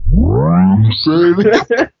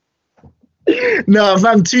No,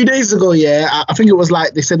 fam, 2 days ago, I think it was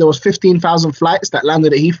like they said there was 15,000 flights that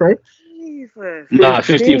landed at Heathrow. Jesus. Nah,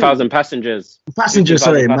 15,000 passengers. Passengers,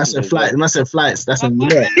 15,000 sorry, passengers, massive flights. That's a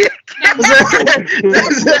neck.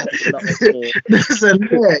 That's a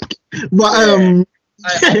neck. But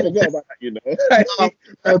I forgot about that, you know.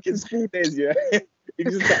 Back in school days, yeah. You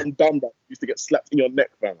just something dumb that used to get slapped in your neck,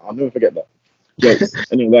 fam. I'll never forget that. Jokes.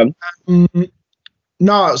 Anyone?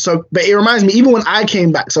 No, but it reminds me, even when I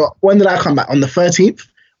came back, so when did I come back? On the 13th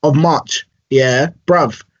of March. Yeah,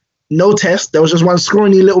 bruv. No test. There was just one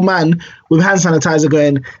scrawny little man with hand sanitizer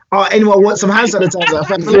going, oh, anyone want some hand sanitizer?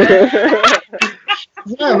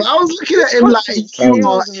 Yeah, I was looking at him like, you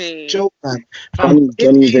are a joke, man.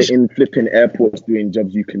 Johnny's in flipping airports doing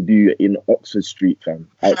jobs you can do in Oxford Street, fam.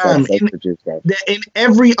 Outside Selfridges, fam. In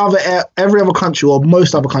every other country, or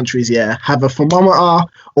most other countries, have a thermometer or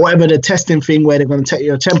whatever the testing thing where they're going to check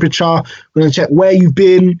your temperature, going to check where you've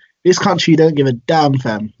been. This country don't give a damn,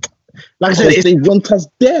 fam. Like I said, they want us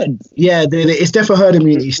dead. Yeah, it's definitely herd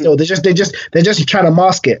immunity still. They're just trying to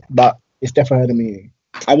mask it, but it's definitely herd immunity.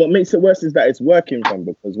 And what makes it worse is that it's working, fam,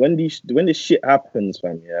 because when this shit happens,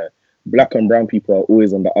 fam, black and brown people are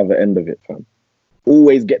always on the other end of it, fam.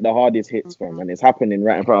 Always get the hardest hits, fam, and it's happening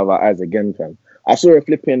right in front of our eyes again, fam. I saw a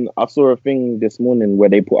thing this morning where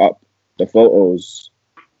they put up the photos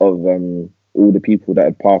of all the people that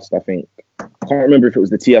had passed. I think I can't remember if it was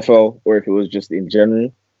the TFL or if it was just in general.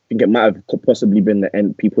 I think it might have possibly been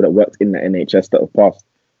the people that worked in the NHS that have passed.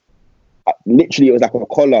 Literally, it was like a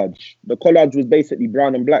collage. The collage was basically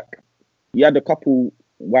brown and black. You had a couple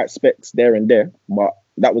white specks there and there, but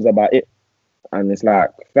that was about it. And it's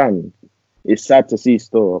like, fam, it's sad to see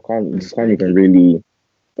still. You can't even really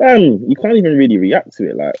react to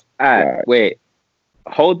it. Like, wait,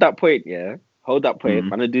 hold that point, yeah. Hold that point. I'm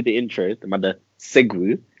gonna do the intro. I'm gonna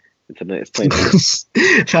segue into the next point.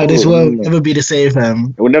 Child, this will never be the same,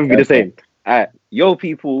 fam. It will never be the same. Yo,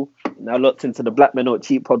 people, now locked into the Black Men Not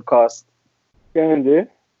Cheap podcast. Andy.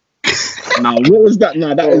 Now, what was that?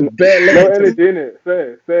 Now, that was bare no energy in it.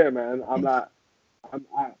 Say it, man. I'm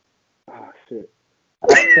shit.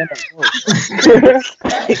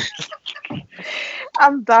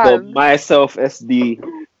 I'm done. So myself, SD,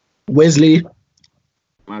 Wesley,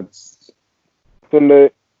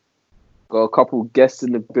 Sunday. got a couple guests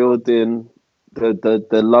in the building.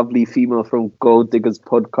 The lovely female from Gold Diggers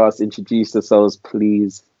podcast. Introduce yourselves,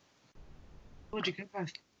 please. Would you go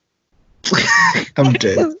first? I'm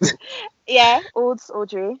dead. Yeah,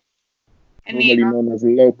 Audrey. Normally known as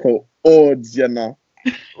local odds, you know.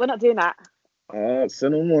 We're not doing that. Say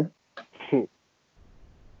no more.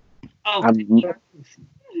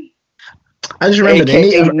 I just remember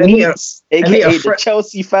the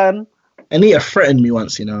Chelsea fan. Anita threatened me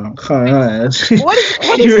once, you know. What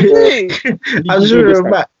did you do? I just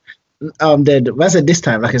remember I said this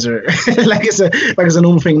time, like it's a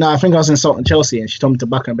normal thing. Now I think I was insulting Chelsea, and she told me to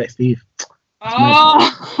back her back Steve.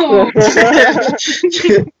 Oh, I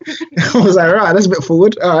was like, right, that's a bit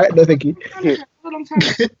forward. All right, no, thank you. a long time.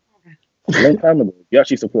 Long time ago. You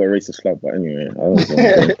actually support a racist club, but anyway.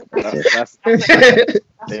 That's actually,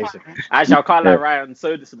 I can't like Ryan.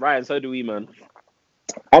 So do we, man.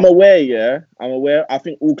 I'm aware. I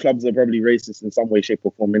think all clubs are probably racist in some way, shape,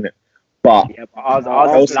 or form, innit? But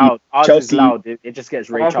ours is loud. Ours is loud. It just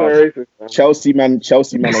gets Ray Charles. Chelsea man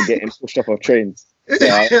are getting pushed off of trains.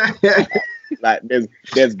 Like there's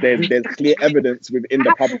clear evidence within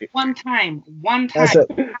the public. One time.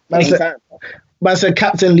 That's a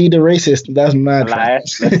captain leader racist. That's mad.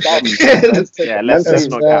 Let's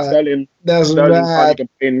not cap.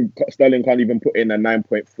 Sterling can't even put in a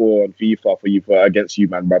 9.4 on FIFA for you against you,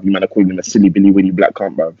 man, bruv. You man are calling him a silly Billy Winnie black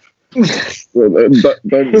cunt, bruv.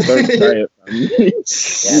 Don't try it,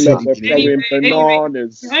 man.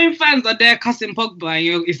 Bananas. Your own fans are there cussing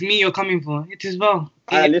Pogba, and it's me you're coming for. It is well.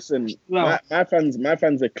 Listen, my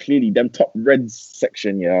fans are clearly them top Reds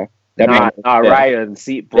section, yeah. Ryan,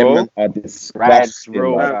 see, bro. Are disgusting.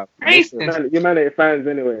 Bro. You United fans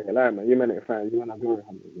anyway, like man. You United fans, you wanna go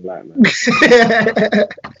like man.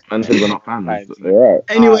 And we're not fans. Right.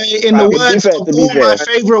 Anyway, in the words of all my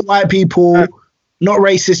favourite white people, not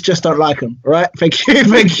racist, just don't like them. Right? Thank you.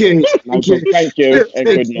 Thank you.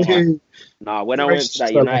 Nah, when I went to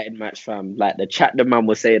that United match, fam, like the chat the man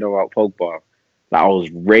was saying about Pogba, like I was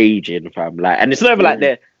raging, fam. Like, and it's never like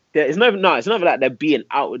it's never like they're being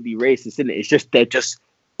outwardly racist, isn't it? It's just they're just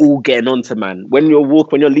all getting onto man. When you're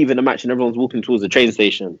leaving the match and everyone's walking towards the train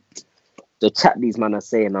station, the chat these man are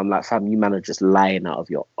saying, I'm like, fam, you man are just lying out of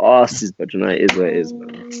your asses, but you know it is what it is,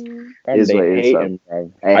 man. I hate him,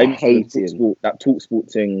 bro. I hate him. That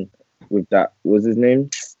TalkSport thing with that, what's his name?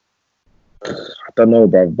 I don't know,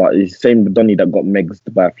 bro, but it's the same Donny that got megged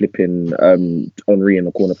by flipping Henri in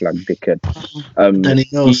the corner flag, dickhead.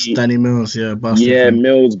 Danny Mills, yeah, bastard. Yeah, thing.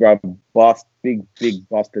 Mills, bro, big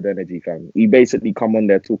bastard energy, fam. He basically come on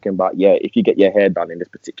there talking about, yeah, if you get your hair done in this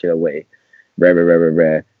particular way,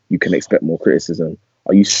 rare, you can expect more criticism.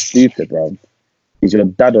 Are you stupid, bro? Is your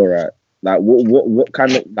dad alright? Like, what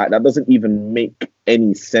kind of, like, that doesn't even make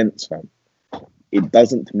any sense, fam. It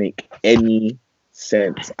doesn't make any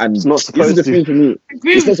sense. And It's not this is supposed the to. thing for me.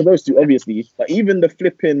 It's not supposed to, obviously, but even the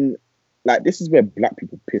flipping, like, this is where black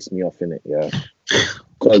people piss me off in it, yeah.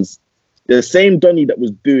 Because the same Donny that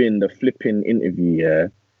was doing the flipping interview, yeah,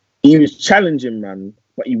 he was challenging man,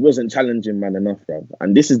 but he wasn't challenging man enough, bro.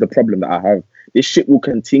 And this is the problem that I have. This shit will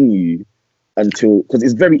continue until, because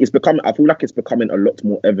it's becoming, I feel like it's becoming a lot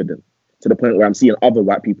more evident to the point where I'm seeing other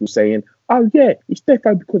white people saying, oh yeah, it's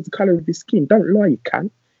definitely because the colour of his skin. Don't lie, you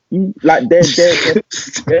can. Like they're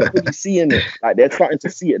really seeing it. Like they're starting to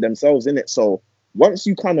see it themselves in it. So once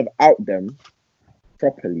you kind of out them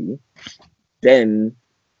properly, then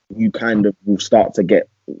you kind of will start to get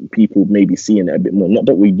people maybe seeing it a bit more. Not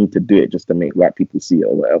that we need to do it just to make white people see it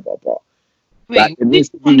or whatever, but Wait, like, it what needs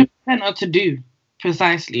did to you want be. the presenter to do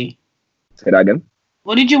precisely? Say that again.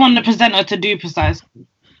 What did you want the presenter to do precisely?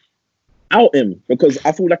 Out him, because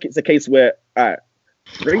I feel like it's a case where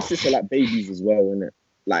racists are like babies as well, isn't it?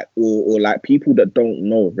 Like, or like people that don't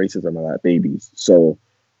know racism are like babies. So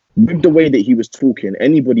with the way that he was talking,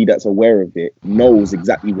 anybody that's aware of it knows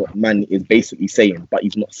exactly what man is basically saying, but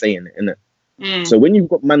he's not saying it, innit? So when you've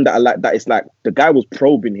got man that are like that, it's like the guy was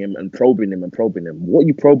probing him. What are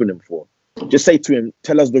you probing him for? Just say to him,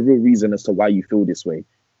 tell us the real reason as to why you feel this way.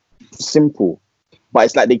 Simple. But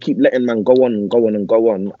it's like they keep letting man go on,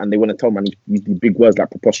 and they want to tell man use these big words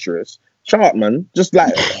like preposterous. Shut up, man. Just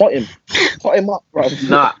like hot him up, bro.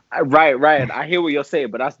 Nah, right. I hear what you're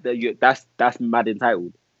saying, but that's mad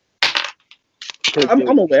entitled. I'm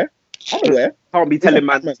aware. Can't be telling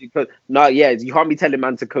man because you can't be telling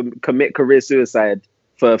man to commit career suicide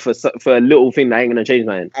for a little thing that ain't gonna change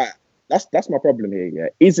nothing. That's my problem here. Yeah,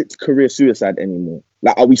 is it career suicide anymore?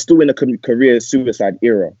 Like, are we still in a career suicide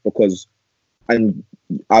era? Because, and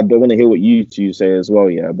I don't want to hear what you two say as well.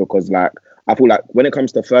 Yeah, because like I feel like when it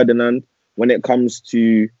comes to Ferdinand, when it comes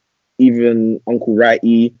to even Uncle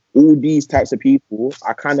Righty, all these types of people,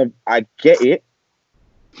 I get it.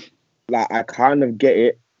 Like I kind of get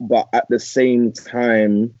it, but at the same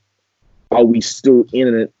time, are we still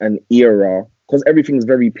in an era? Because everything's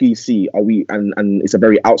very PC. Are we and it's a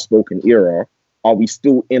very outspoken era? Are we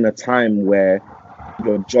still in a time where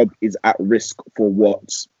your job is at risk for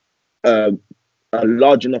what a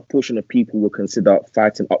large enough portion of people will consider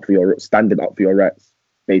standing up for your rights?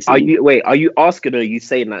 Basically, Are you asking or are you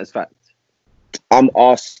saying that as fact? I'm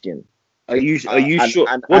asking. Are you sure?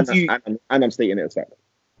 And I'm stating it as fact.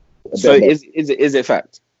 So is it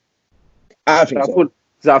fact? I think so.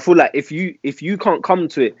 So I feel like if you can't come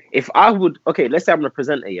to it, if I would, okay, let's say I'm a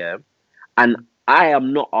presenter, yeah, and I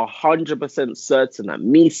am not 100% certain that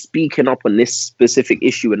me speaking up on this specific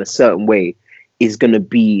issue in a certain way is going to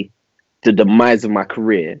be the demise of my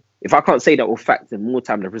career. If I can't say that with fact, then more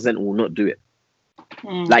time the presenter will not do it.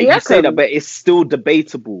 Like you say that, but it's still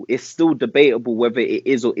debatable. It's still debatable whether it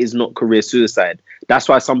is or is not career suicide. That's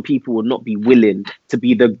why some people will not be willing to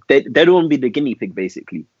be they don't want to be the guinea pig,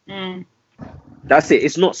 basically. That's it.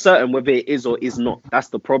 It's not certain whether it is or is not. That's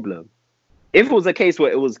the problem. If it was a case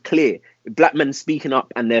where it was clear, black men speaking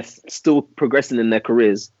up and they're still progressing in their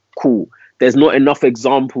careers, cool. There's not enough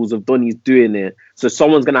examples of Donnies doing it, so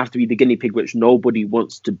someone's gonna have to be the guinea pig, which nobody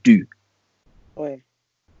wants to do.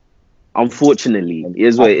 Unfortunately, it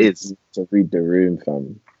is what it is. To read the room,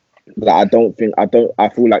 fam. Like, I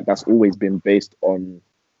feel like that's always been based on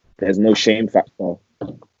there's no shame factor.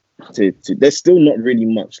 There's still not really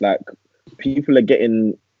much. Like, people are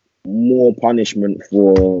getting more punishment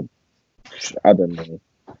for, I don't know,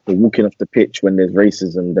 for walking off the pitch when there's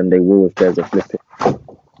racism than they will if there's a flipping,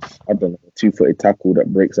 I don't know, 2-footed tackle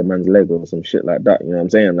that breaks a man's leg or some shit like that. You know what I'm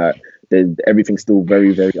saying? Like, everything's still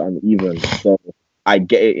very, very uneven. So I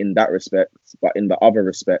get it in that respect, but in the other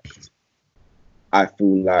respect, I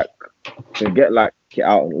feel like forget like get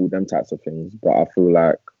out and all them types of things. But I feel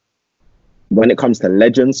like when it comes to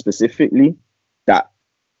legends specifically, that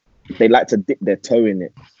they like to dip their toe in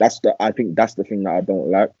it. I think that's the thing that I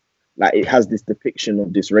don't like. Like, it has this depiction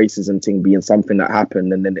of this racism thing being something that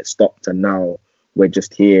happened and then it stopped and now we're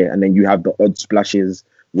just here. And then you have the odd splashes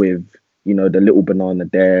with, you know, the little banana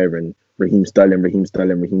there and Raheem Sterling.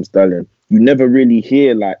 You never really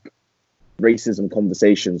hear like racism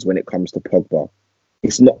conversations when it comes to Pogba.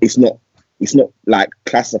 It's not like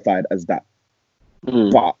classified as that.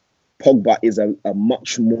 But Pogba is a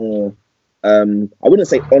much more, I wouldn't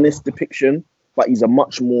say honest depiction, but he's a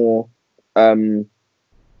much more,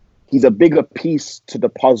 he's a bigger piece to the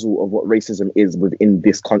puzzle of what racism is within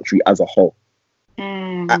this country as a whole.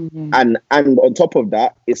 And on top of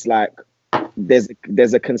that, it's like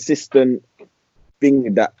there's a consistent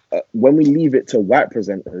thing that when we leave it to white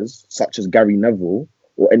presenters such as Gary Neville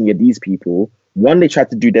or any of these people, one, they try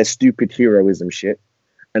to do their stupid heroism shit,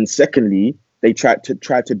 and secondly, they try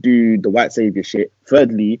to do the white savior shit.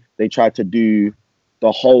 Thirdly, they try to do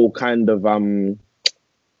the whole kind of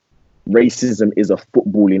racism is a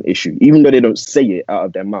footballing issue, even though they don't say it out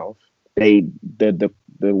of their mouth. The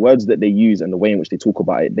words that they use and the way in which they talk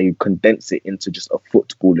about it, they condense it into just a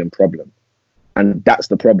footballing problem. And that's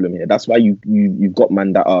the problem here. That's why you've got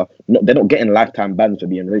man that are they're not getting lifetime bans for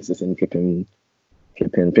being racist and flipping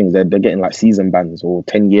things. They're getting like season bans or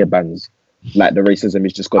 10-year bans. Like the racism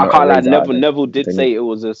is just gonna. I can't lie. Neville did say it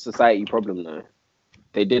was a society problem though.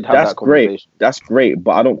 They did have that conversation. That's great,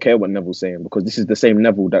 but I don't care what Neville's saying, because this is the same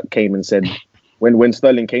Neville that came and said when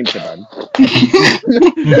Sterling came to ban.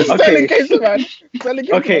 Sterling came to ban.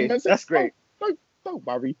 Okay, that's great. Don't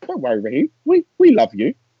worry, Raheem. We love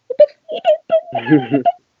you. What are you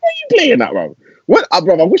playing at, bro? What,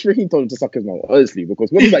 bro? I wish Raheem told him to suck his mouth, honestly,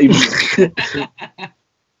 because what does that even mean?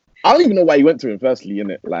 I don't even know why he went to him firstly,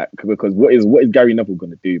 innit? Like, because what is Gary Neville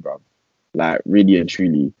gonna do, bro? Like, really and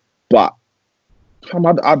truly. But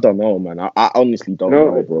I don't know, man. I honestly don't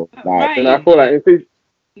know, bro. Like, and I feel like if it's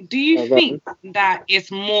Do you think that it's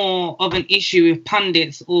more of an issue if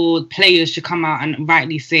pundits or players should come out and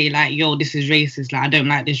rightly say, like, yo, this is racist, like, I don't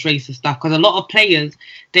like this racist stuff? Because a lot of players,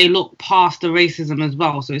 they look past the racism as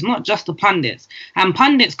well. So it's not just the pundits. And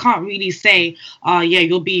pundits can't really say, oh, yeah,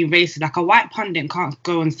 you're being racist. Like, a white pundit can't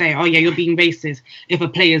go and say, oh, yeah, you're being racist if a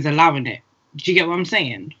player's allowing it. Do you get what I'm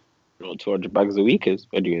saying? 200 bags a week is...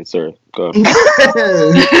 Anyway, sorry, go on.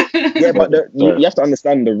 Yeah, but you have to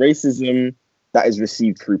understand the racism that is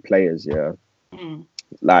received through players, yeah,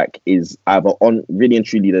 like is either on, really and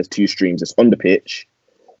truly, there's two streams. It's on the pitch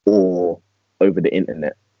or over the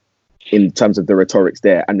internet in terms of the rhetorics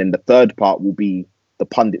there. And then the third part will be the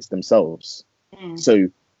pundits themselves. So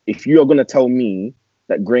if you are going to tell me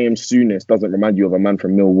that Graham Souness doesn't remind you of a man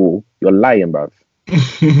from Millwall, you're lying, bruv.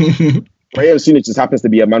 Graham Souness just happens to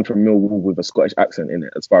be a man from Millwall with a Scottish accent in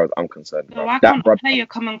it, as far as I'm concerned. So why can't a player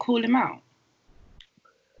come and call him out?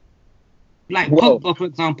 Like Pogba, for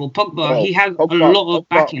example. Pogba, he has a lot of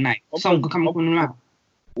backing. Like, someone could come and call him out.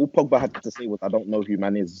 All Pogba had to say was, I don't know who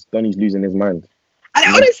man is. Donny's losing his mind.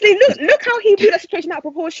 And honestly, look how he blew that situation out of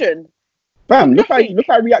proportion. Fam, look how he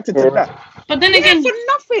reacted to that. But then again, for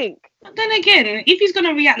nothing. But then again, if he's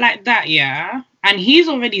gonna react like that, yeah, and he's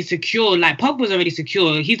already secure, like Pogba's already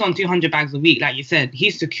secure. He's on 200 bags a week, like you said.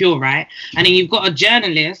 He's secure, right? And then you've got a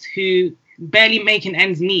journalist who barely making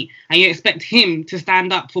ends meet, and you expect him to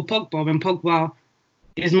stand up for Pogba when Pogba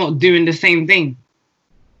is not doing the same thing.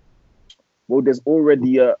 Well, there's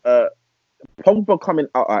already a Pogba coming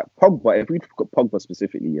out. Pogba, if we look at Pogba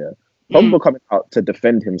specifically, yeah, Pogba coming out to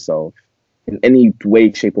defend himself in any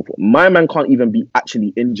way, shape, or form. My man can't even be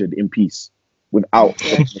actually injured in peace without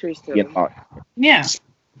being hurt. Yeah.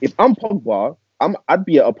 If I'm Pogba, I'd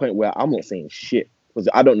be at a point where I'm not saying shit, because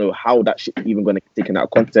I don't know how that shit is even going to get taken out of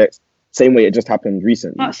context. Same way it just happened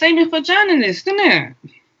recently. But same with a journalist, isn't it?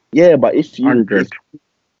 Yeah, but if you...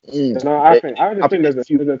 No, I think there's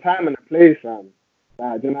a time and a place, fam.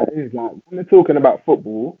 Like, you know, it's like, when they're talking about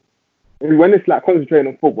football, when it's like concentrating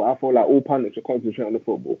on football, I feel like all pundits should concentrate on the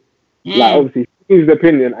football. Like, obviously, his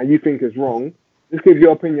opinion and you think is wrong, just give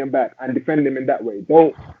your opinion back and defend him in that way.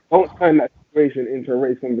 Don't turn that situation into a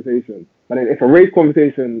race conversation. But then if a race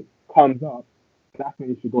conversation comes up, that's when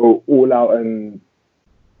you should go all out and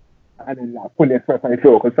then like put their first how you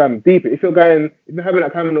feel. Because fam, if you're having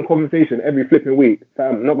that kind of conversation every flipping week,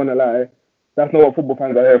 fam, I'm not gonna lie, that's not what football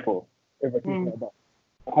fans are here for.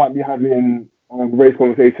 I can't be having race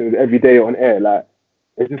conversations every day on air. Like,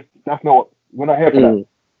 it's just, that's not, we're not here for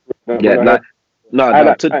that.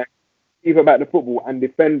 Either about the football and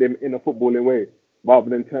defend him in a footballing way, rather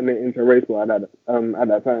than turn it into a race war at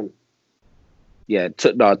that time. Yeah,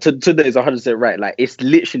 today is 100% right. Like, it's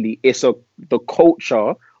literally, the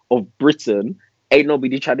culture of Britain. Ain't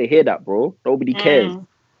nobody trying to hear that, bro. Nobody cares.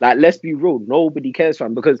 Like, let's be real, nobody cares,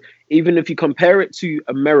 fam. Because even if you compare it to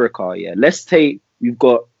America, yeah, we've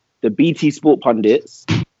got the BT Sport pundits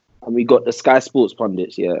and we got the Sky Sports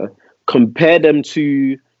pundits, yeah. Compare them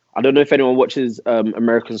to, I don't know if anyone watches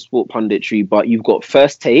American sport punditry, but you've got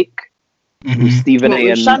First Take with Stephen A.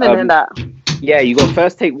 and Shannon in that. Yeah, you got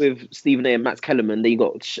First Take with Stephen A. and Max Kellerman. Then you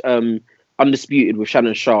got Undisputed with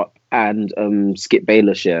Shannon Sharp and Skip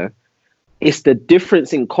Bayless, yeah. It's the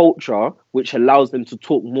difference in culture which allows them to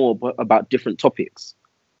talk more about different topics.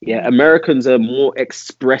 Yeah, Americans are more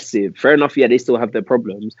expressive. Fair enough, yeah, they still have their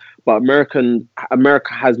problems, but America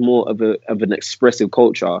has more of an expressive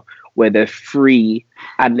culture where they're free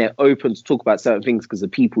and they're open to talk about certain things because the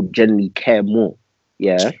people generally care more.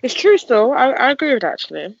 Yeah, It's true still. I agree with that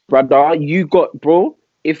actually. brother, bro.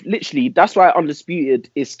 If literally, that's why Undisputed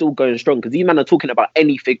is still going strong because these men are talking about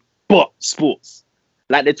anything but sports.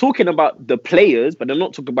 Like they're talking about the players, but they're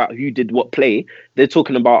not talking about who did what play. They're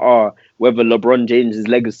talking about whether LeBron James's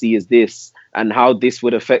legacy is this and how this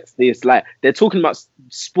would affect this. Like they're talking about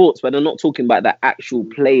sports, but they're not talking about the actual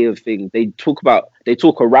player thing. They talk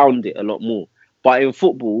around it a lot more. But in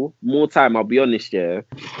football, more time, I'll be honest, yeah.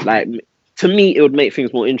 Like to me, it would make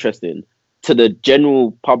things more interesting. To the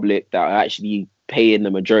general public that are actually paying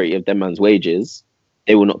the majority of their man's wages,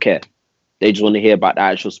 they will not care. They just want to hear about the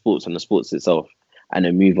actual sports and the sports itself. And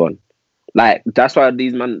then move on. Like that's why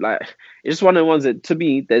these men, like it's just one of the ones that to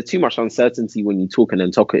me there's too much uncertainty when you talk and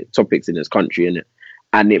then topics in this country, innit?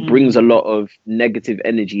 And it brings a lot of negative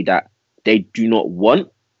energy that they do not want.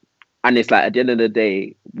 And it's like at the end of the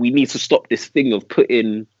day, we need to stop this thing of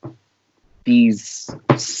putting these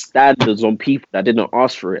standards on people that didn't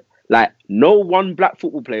ask for it. Like no one black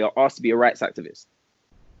football player asked to be a rights activist,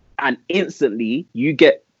 and instantly you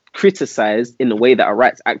get criticized in the way that a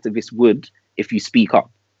rights activist would. If you speak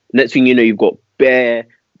up, next thing you know, you've got bare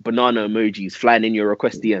banana emojis flying in your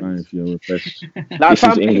request DMs.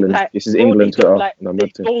 This is England Twitter.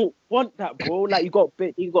 They don't want that, bro. Like you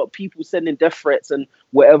got people sending death threats and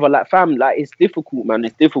whatever. Like fam, like it's difficult, man.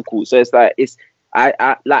 It's difficult. So it's like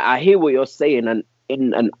I hear what you're saying, and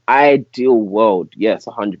in an ideal world, yes,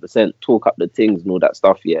 100%, talk up the things and all that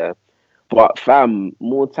stuff, yeah. But fam,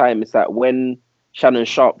 more time it's like when Shannon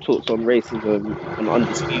Sharp talks on racism and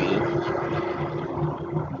Undisputed.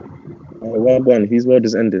 Well done. His world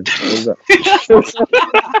is ended. What was that?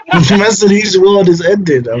 His world is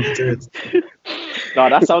ended. No,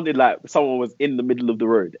 that sounded like someone was in the middle of the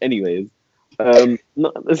road. Anyways, no,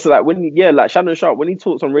 it's like like Shannon Sharp when he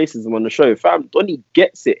talks on racism on the show, fam, Donny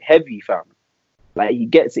gets it heavy, fam. Like he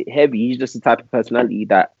gets it heavy. He's just the type of personality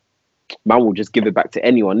that man will just give it back to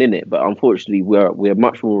anyone in it. But unfortunately, we're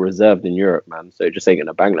much more reserved in Europe, man. So it just ain't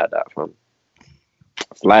gonna bang like that, fam.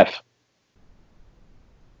 It's life.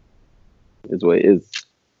 Is what it is.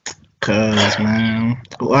 Cause man,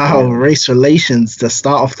 wow, race relations to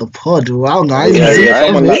start off the pod. Wow, guys.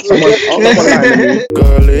 Girl,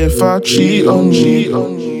 if I cheat on you.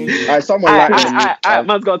 Man's got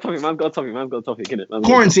a topic. Innit?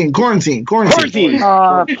 Quarantine.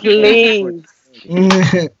 Oh, please.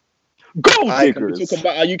 Go, Can we talk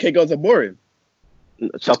about how UK girls are boring?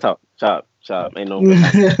 Shut up. Ain't no.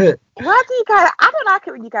 Why do you guys? I don't like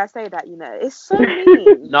it when you guys say that. You know, it's so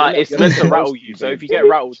mean. Nah, it's meant to rattle you. So if you get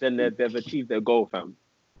rattled, then they've achieved their goal, fam.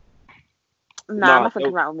 Nah, nothing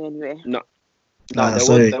can rattle me anyway.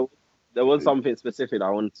 There was something specific I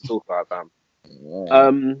wanted to talk about, fam.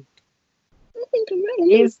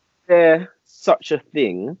 Is there such a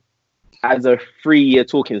thing as a 3-year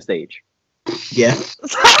talking stage? Yeah.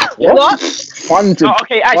 What?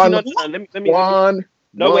 Okay, actually, let me.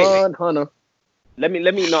 No, wait. Let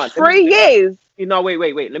me not. 3 years. No, wait.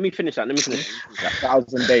 Let me finish that.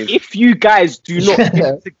 1,000 days. If you guys do not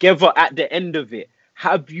get together at the end of it,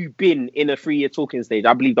 have you been in a 3-year talking stage?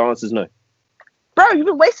 I believe the answer is no. Bro, you've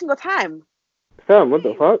been wasting your time. Sam, what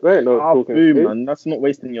the fuck? There ain't no talking stage. Man, that's not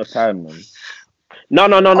wasting your time, man. No.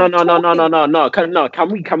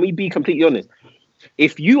 Can we be completely honest?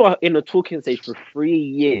 If you are in a talking stage for 3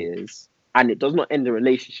 years and it does not end the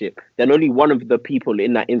relationship, then only one of the people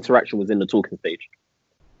in that interaction was in the talking stage.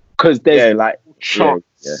 Because there's chance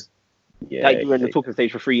that you were in the talking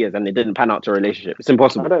stage for 3 years and it didn't pan out to a relationship. It's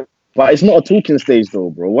impossible. But it's not a talking stage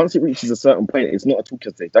though, bro. Once it reaches a certain point, it's not a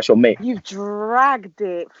talking stage. That's your mate. You've dragged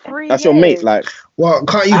it. 3 years. That's your mate. Like, well,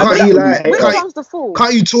 can't you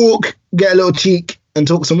talk, get a little cheek, and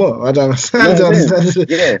talk some more? I don't understand.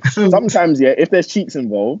 Yeah. Sometimes, if there's cheeks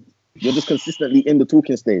involved, you're just consistently in the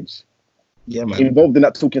talking stage. Yeah, man. Involved in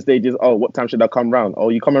that talking stage is, what time should I come round? Oh,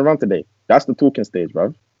 you coming round today? That's the talking stage,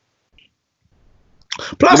 bro.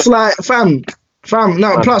 Plus, fam.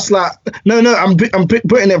 Plus, I'm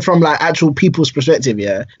putting it from like actual people's perspective.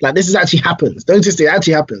 Yeah, like this actually happens. Don't just say it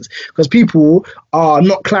actually happens because people are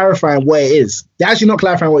not clarifying what it is. They're actually not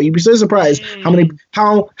clarifying what. You'd be so surprised how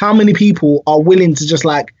many people are willing to just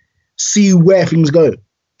like see where things go.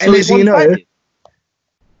 And so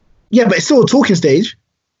yeah, but it's still a talking stage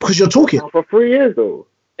because you're talking for 3 years though.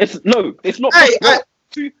 It's not.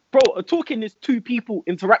 A talking is two people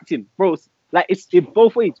interacting, bro. Like it's in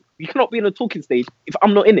both ways. You cannot be in a talking stage if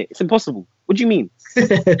I'm not in it. It's impossible. What do you mean?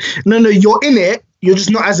 No, you're in it. You're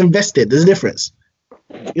just not as invested. There's a difference.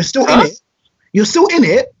 You're still in it. You're still in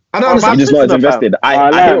it. I don't I'm understand. just not as invested.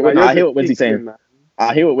 I hear what Wendy's saying. Man.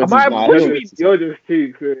 I hear what Wendy's saying. You're just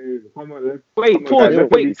too crazy. Come on, let's. Wait, come on, pause. guys,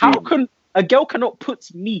 Wait, let's how be can a girl cannot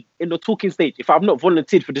put me in the talking stage if I'm not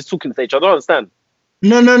volunteered for this talking stage? I don't understand.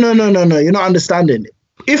 No. You're not understanding.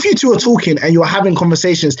 If you two are talking and you're having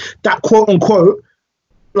conversations, that quote unquote,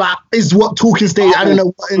 like, is what talking stage. I don't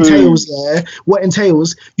know what entails. Yeah, what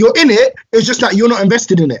entails. You're in it. It's just that you're not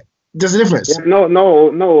invested in it. There's a difference. Yeah,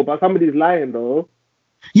 no. But somebody's lying though.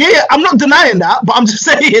 Yeah, I'm not denying that, but I'm just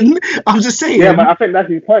saying. Yeah, but I think that's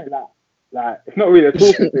his point. Like it's not really a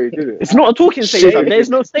talking stage, is it? It's not a talking stage. Fam. There's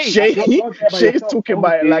no stage. Shay's talking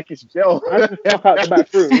about it like it's jail. I just snuck out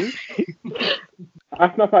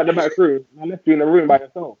the back room. I left you in the room by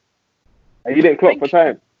yourself. And you didn't clock for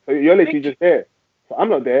time. So you're literally just there. So I'm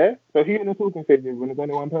not there. So who in the talking stage is when there's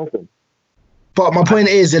only one person? But my point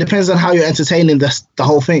is, it depends on how you're entertaining the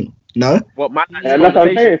whole thing. No. What man? And that's what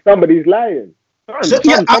I'm saying. Somebody's lying. So,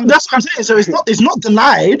 yeah, that's what I'm saying. So it's not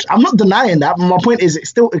denied. I'm not denying that. But my point is,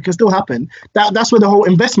 it can still happen. That's where the whole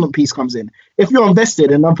investment piece comes in. If you're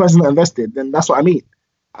invested and one person's not invested, then that's what I mean.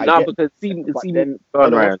 Because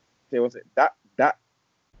that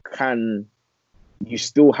can, you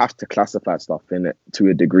still have to classify stuff in it to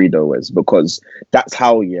a degree though, because that's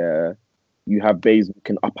how you have babes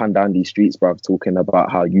walking up and down these streets, bruv, talking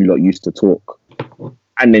about how you lot used to talk,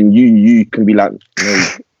 and then you can be like, no,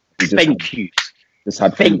 thank you. Just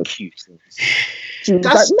had Thank you.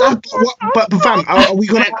 But fam, are we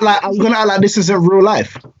gonna act like this isn't real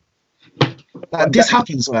life? Like, this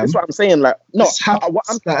happens, man. That's what I'm saying. Like, no,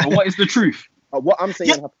 what is the truth? What I'm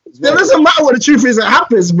saying happens. It doesn't matter what the truth is. It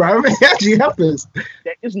happens, bro. It actually happens.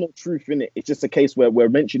 There is no truth in it. It's just a case where we're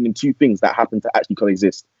mentioning two things that happen to actually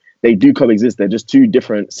coexist. They do coexist. They're just two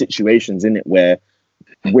different situations in it where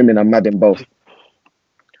women are mad in both.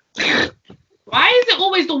 Why is it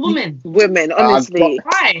always the woman? Women, honestly.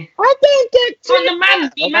 Why? I don't get Can the man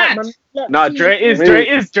be mad? No, Dre is.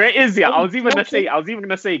 Yeah, I was even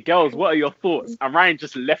gonna say, girls, what are your thoughts? And Ryan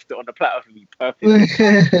just left it on the platter for me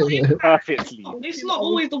perfectly. Perfectly. It's not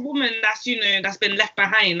always the woman that's been left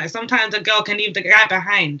behind. Like sometimes a girl can leave the guy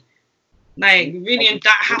behind. Like really,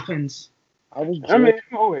 that happens. I mean, it's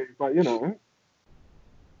not always, but you know.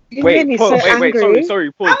 Wait,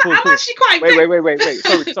 sorry, pause. I'm actually quite Wait,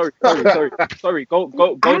 sorry, go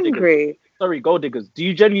diggers. Sorry, gold diggers. Do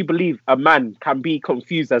you genuinely believe a man can be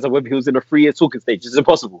confused as to whether he was in a 3-year talking stage? It's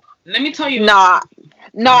impossible. Let me tell you. Nah.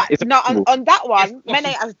 On that one, men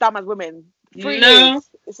ain't as dumb as women. 3 years,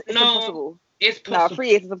 it's impossible. It's possible. No, 3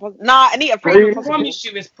 years is impossible. Nah, Anita, 3 years. I promise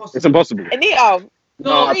you, it's possible. It's impossible. Anita.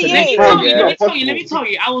 No, let me tell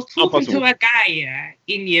you. I was talking to a guy,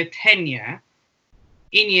 in year 10,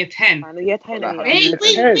 In year 10. Wait,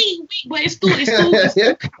 but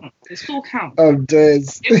it still counts.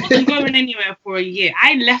 It wasn't going anywhere for a year.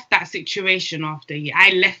 I left that situation after a year. I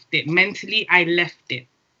left it. Mentally, I left it.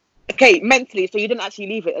 Okay, mentally, so you didn't actually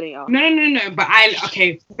leave it anyhow. No, but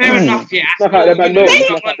fair enough, yeah. But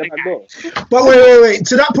wait.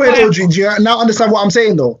 To that point, Audrey, do you now understand what I'm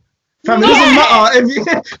saying though? Fam, it doesn't matter if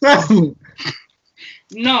you...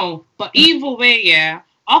 No, but either way, yeah.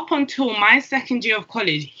 Up until my second year of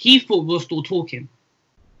college, he thought we were still talking.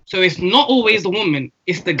 So it's not always the woman,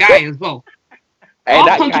 it's the guy as well. Hey,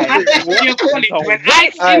 up until my second year of college, when I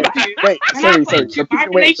got into my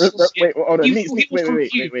relationship,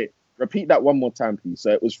 wait. Repeat that one more time, please.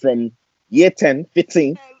 So it was from year 10,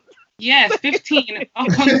 15. Yes, 15. Up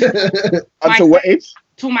until what age?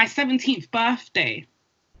 Till my 17th birthday.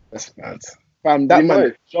 That's mad. Fam, that man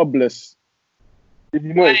is jobless. He's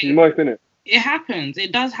moist, innit? It happens.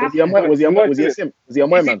 It does happen. Was he a simp? Was he a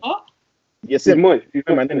moist man? He's moist. He's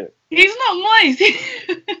a man, innit? He's not moist.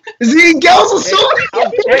 Is he in girls or something?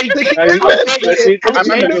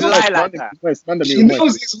 She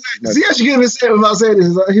knows he's wet. Is he actually going to say it without saying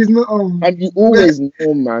this? He's not. And you always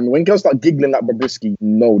know, man. When girls start giggling like Bobrisky,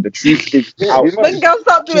 no, the truth is out. When girls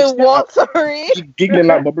start doing what? Sorry. Giggling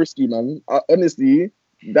like Bobrisky, man. Honestly,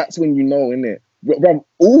 that's when you know, innit? Bro,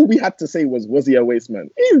 all we had to say was he a waste man?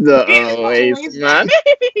 He's a waste man.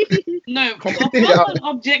 No, from an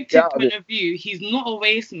objective point of view, he's not a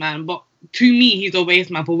waste man, but to me, he's a waste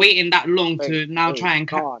man for waiting that long to now try and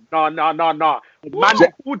cut. No. Man,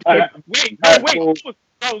 wait. No,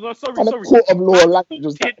 sorry. Court of law language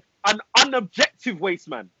was that. An unobjective waste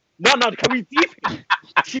man. No, can we deep it?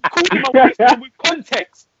 She called him a waste man with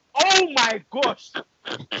context. Oh my gosh.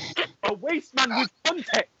 A waste man with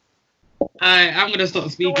context. I'm gonna stop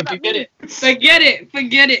speaking. Forget it.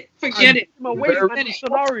 My waste man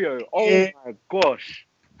scenario. Oh my gosh.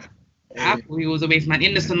 I thought he was a waste man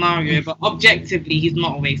in the scenario, but objectively, he's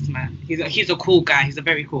not a waste man. He's a cool guy. He's a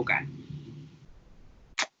very cool guy.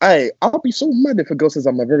 I'll be so mad if a girl says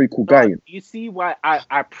I'm a very cool guy. You see why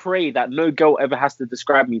I pray that no girl ever has to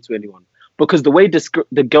describe me to anyone, because the way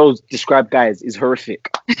the girls describe guys is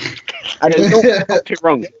horrific. And they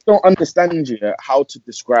don't understand how to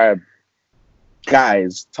describe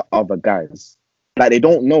guys to other guys. Like they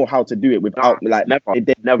don't know how to do it without never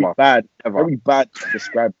very bad to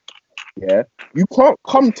describe. Yeah, you can't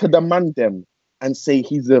come to the man them and say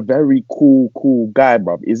he's a very cool guy,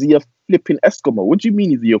 bruv. Is he a flipping Eskimo? What do you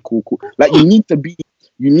mean is he a cool? Like you need to be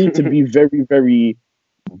very, very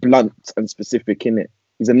blunt and specific in it.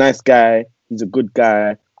 He's a nice guy. He's a good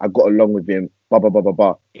guy. I got along with him. Blah blah blah blah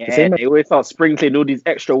blah. Yeah, they always start sprinkling all these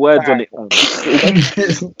extra words on it.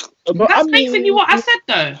 That's basically what I said,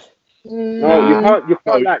 though. No, you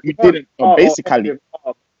can't. Like, you didn't. Basically,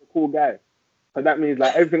 a cool guy. So that means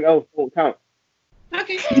like everything else won't count.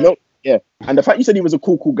 Okay. Yeah. And the fact you said he was a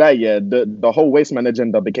cool guy, yeah, the whole waste man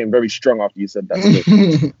agenda became very strong after you said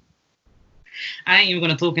that. I ain't even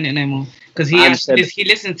gonna talk in it no more because he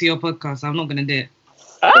listens to your podcast. So I'm not gonna do it.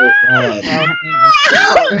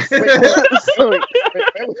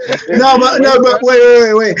 No, but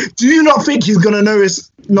wait. Do you not think he's gonna notice?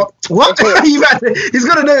 Not what? He's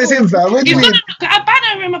gonna notice him, fam. What do you mean? I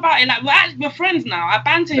banter him about it. Like we're friends now. I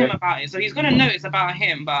banter him about it, so he's gonna notice about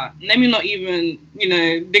him. But let me not even,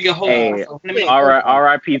 dig a hole.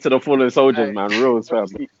 R.I.P. to the fallen soldiers, man. Real fam.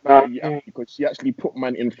 Because she actually put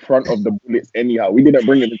man in front of the bullets anyhow. We didn't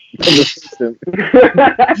bring it into the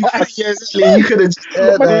conversation. You could have just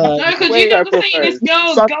no, because you know the thing is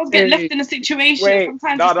girls get left in a situation.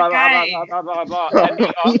 Sometimes it's the guy.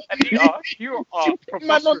 Anita, you are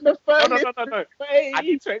professional. Man on the phone. No. I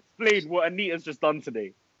need to explain what Anita's just done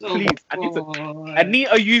today. Please,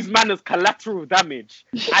 Anita used man as collateral damage.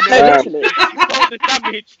 And then she saw the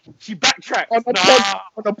damage, she backtracked. On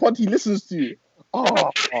the pod he listens to you.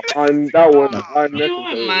 And that was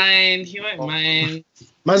unnecessary. He won't mind.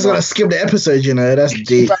 Man's gonna skip the episode, that's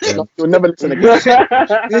deep. You'll never listen again. Skip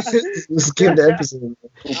the episode.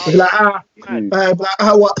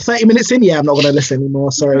 What, 30 minutes in? Yeah, I'm not gonna listen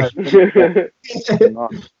anymore, sorry. The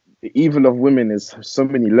evil of women is so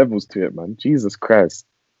many levels to it, man. Jesus Christ.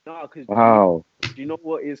 No, because wow. Do you know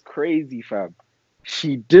what is crazy, fam?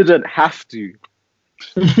 She didn't have to.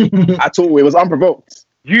 At all. It was unprovoked.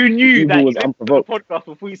 You knew that was unprovoked. The podcast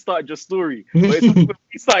before you started your story. But when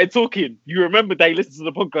we started talking, you remember that you listened to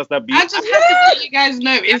the podcast that beat. I just have to let you guys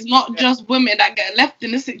know it's not just women that get left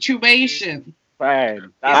in a situation.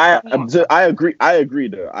 Fine. I agree. I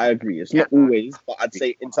agree. It's not always, but I'd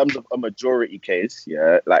say in terms of a majority case,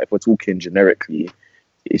 like if we're talking generically,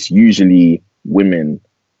 it's usually women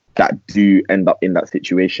that do end up in that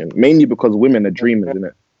situation. Mainly because women are dreamers, isn't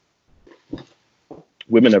it?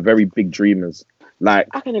 Women are very big dreamers. Like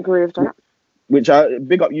I can agree with that. Which I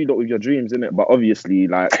big up you lot with your dreams, innit? But obviously,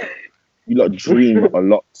 like you lot dream a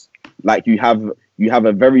lot. Like you have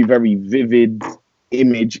a very, very vivid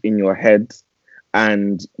image in your head,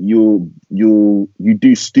 and you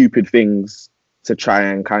do stupid things to try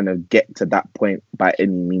and kind of get to that point by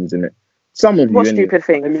any means, innit? Some of what you, stupid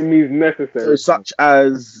things? Any means necessary. So, such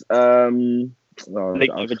as say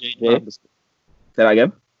that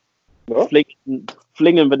again.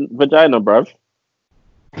 Flinging vagina, bruv.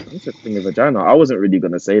 It's a thing of vagina. I wasn't really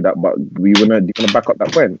gonna say that, but we were gonna back up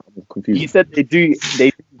that point. I'm confused. You said they do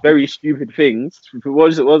very stupid things.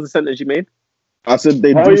 What was the sentence you made? I said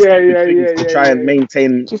they do stupid things to try and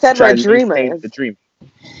maintain. She said my dreamers. The dream.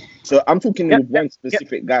 So I'm talking with one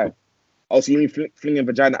specific guy. Oh, so you mean flinging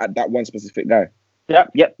vagina at that one specific guy?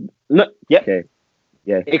 Yep. No, yep. Okay.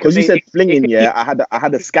 Yeah, because you said flinging. I had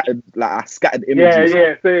a scattered images.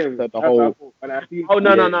 Yeah, same. The whole. No.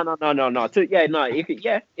 So,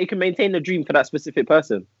 it can maintain the dream for that specific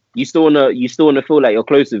person. You still wanna feel like you're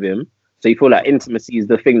close with him, so you feel like intimacy is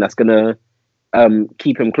the thing that's gonna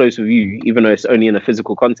keep him close with you, even though it's only in a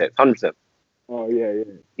physical context. 100%. Oh yeah.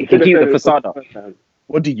 It can keep the facade up.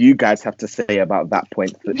 What do you guys have to say about that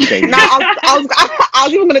point? No, I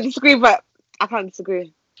was even gonna disagree, but I can't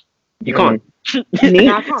disagree. You can't. No,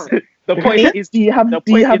 I can't. The point is, do you have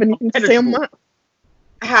anything to say on that?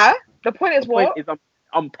 Huh? The point is what? Is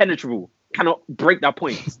impenetrable. Cannot break that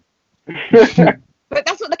point. But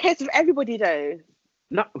that's not the case with everybody, though.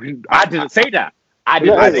 No, I didn't say that. I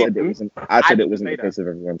said it wasn't the case of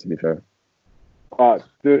everyone. To be fair, but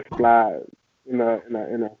just like in a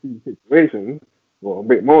few situations, well, a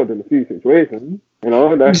bit more than a few situations,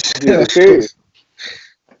 that's the case.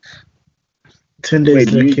 Tunde's Wait,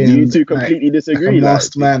 do looking you two like completely disagree? a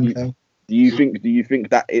masked man. Do you think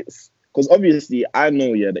that it's because obviously I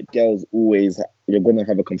know that girls always you're gonna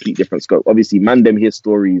have a complete different scope. Obviously, man them hear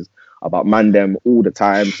stories about man them all the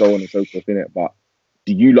time, so on and so forth in it. But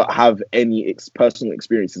do you lot have any personal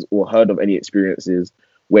experiences or heard of any experiences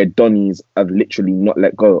where Donnies have literally not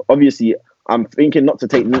let go? Obviously, I'm thinking not to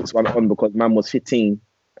take Neat's one on because man was 15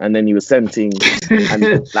 and then he was 17,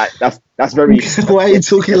 and like that's very. Why are you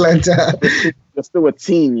talking like that? You're still a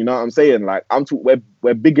teen, you know what I'm saying? Like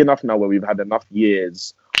we're big enough now where we've had enough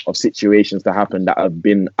years of situations to happen that have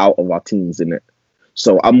been out of our teens in it.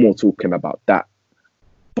 So I'm more talking about that.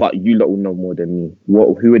 But you lot will know more than me.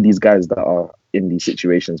 Who are these guys that are in these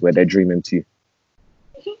situations where they're dreaming too?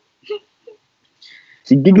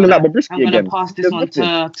 She giggling like Bobrisky again. I'm gonna pass this one to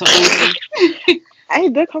Audrey. I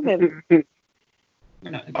ain't comment.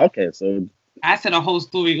 Okay, so I said a whole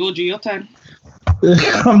story. Audrey, your turn.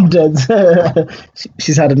 I'm dead.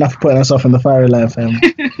 She's had enough putting herself in the fiery line, fam.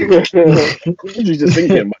 she's just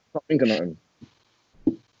thinking, but not thinking nothing.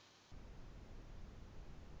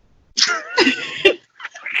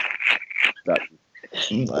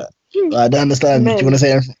 I don't understand. Do you want to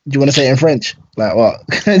say? Do you want to say it in French? Like what?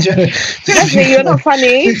 Wesley, you're not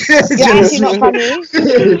funny. You're actually not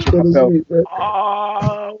funny.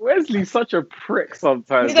 Wesley's such a prick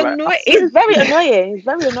sometimes. He's very annoying. He's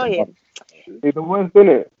very annoying. He's the worst, isn't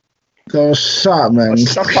it? Go shut, man.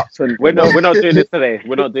 Shut up, son. We're not doing this today.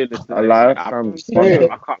 We're not doing this today. I'm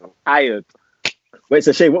tired. Wait,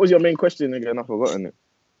 so Shay, what was your main question again? I've forgotten it.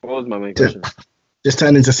 What was my main question? Just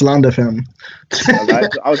turned into slander, fam.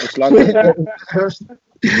 I was just slandering.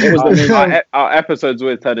 Our episodes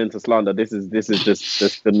always turn into slander. This is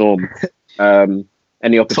just the norm.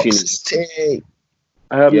 Any opportunity.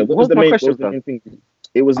 What was the main thing?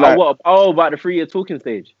 It was like about the 3-year talking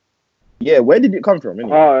stage. Yeah, where did it come from?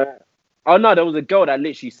 Anyway? Oh no, there was a girl that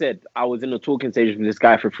literally said I was in the talking stage with this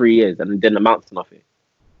guy for 3 years and it didn't amount to nothing.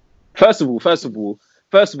 First of all,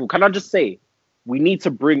 can I just say we need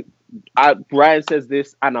to bring. Brian says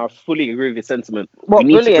this, and I fully agree with his sentiment. We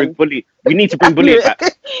need to bring bullying back.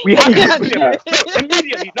 We have to bring bullying back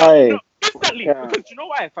immediately. No, instantly. Yeah. Because you know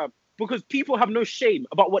why, fam? Because people have no shame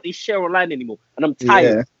about what they share online anymore, and I'm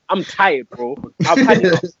tired. Yeah. I'm tired, bro. I've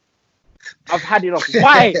had enough.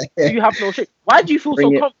 Why do you have no shame? Why do you feel so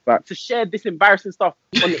comfortable to share this embarrassing stuff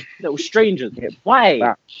on little strangers?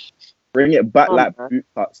 Why? Bring it back like boot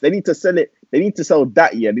cuts. They need to sell it. They need to sell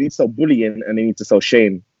that. Yeah, they need to sell bullying, and they need to sell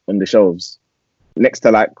shame on the shelves next to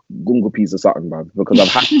like gungo peas or something, man. Because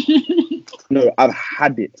I've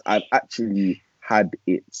had it. I've actually had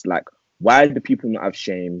it. Like, why do people not have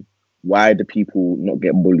shame? Why do people not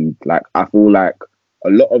get bullied? Like, I feel like a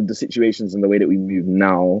lot of the situations and the way that we move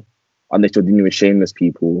now, unless you're dealing with shameless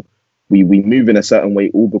people, we move in a certain way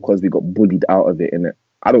all because we got bullied out of it, innit?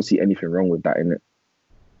 I don't see anything wrong with that, innit?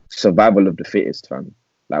 Survival of the fittest, fam.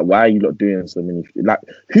 Like, why are you not doing so many? Like,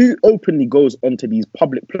 who openly goes onto these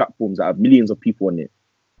public platforms that have millions of people on it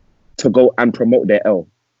to go and promote their L?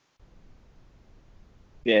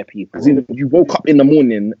 Yeah, people. As in, you woke up in the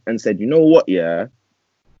morning and said, you know what, yeah,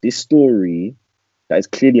 this story that is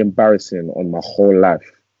clearly embarrassing on my whole life,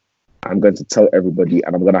 I'm going to tell everybody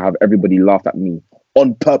and I'm going to have everybody laugh at me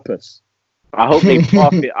on purpose. I hope they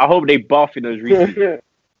bath it. I hope they bath in those retweets.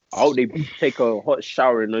 I hope they take a hot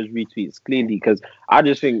shower in those retweets cleanly, because I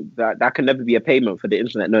just think that can never be a payment for the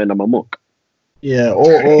internet knowing I'm a muck. Yeah.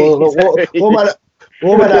 What about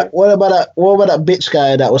that bitch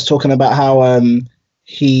guy that was talking about how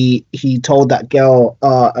he told that girl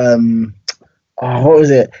what was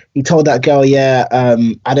it? He told that girl,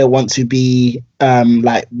 I don't want to be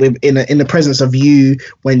like in the presence of you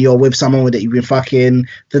when you're with someone that you've been fucking.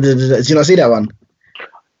 Did you not see that one?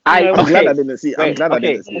 I'm glad I didn't see. I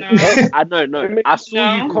didn't see. No. I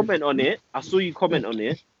saw you comment on it,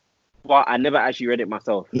 but I never actually read it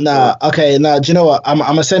myself. Do you know what? I'm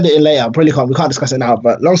gonna send it in later. We can't discuss it now.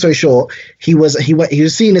 But long story short, he was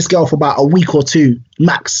seeing this girl for about a week or two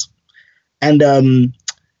max, and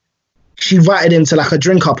she invited him to like a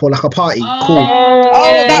drink up or like a party. That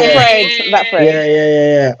friend.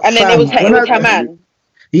 Yeah. And then it was her man.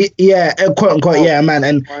 Yeah, quote unquote, man.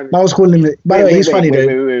 And I was calling him. By the way, he's funny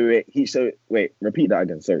though. Wait. Repeat that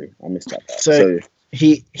again. Sorry, I missed that. So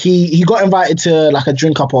he got invited to like a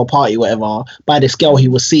drink up or a party, whatever, by this girl he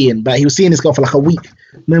was seeing. But he was seeing this girl for like a week,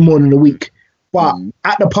 no more than a week. But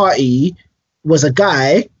at the party was a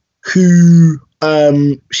guy who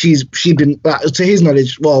she'd been, to his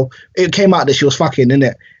knowledge, well, it came out that she was fucking,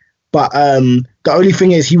 innit? But The only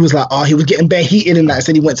thing is, he was like, he was getting bare heated in that. I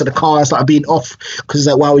said he went to the car and started being off because he's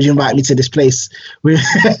like, why would you invite me to this place with a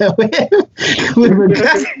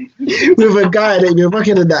guy that you're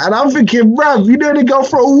fucking in that? And I'm thinking, bruv, you know they go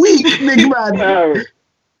for a week, big man.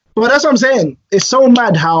 But that's what I'm saying. It's so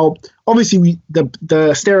mad how obviously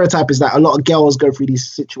the stereotype is that a lot of girls go through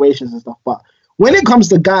these situations and stuff, but when it comes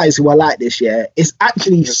to guys who are like this, it's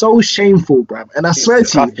actually so shameful, bruv. And I swear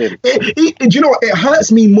to you, do you know what? It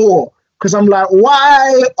hurts me more. Because I'm like,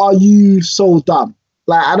 why are you so dumb?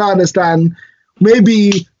 Like, I don't understand.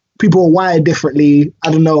 Maybe people are wired differently.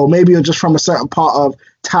 I don't know. Maybe you're just from a certain part of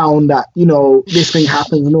town that, you know, this thing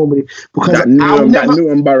happens normally. Because I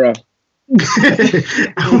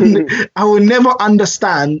will never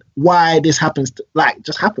understand why this happens.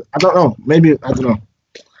 Just happen. I don't know. Maybe, I don't know.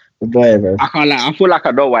 Whatever. I can't lie. I feel like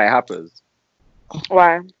I know why it happens.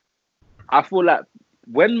 Why? I feel like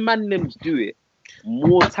when man names do it,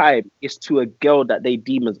 more time is to a girl that they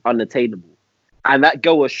deem as unattainable, and that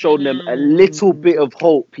girl has shown them a little bit of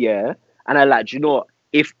hope, and I like, you know what?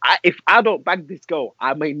 If I don't bag this girl,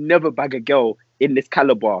 I may never bag a girl in this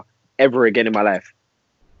caliber ever again in my life.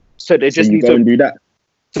 So they just need to do that.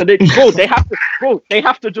 So they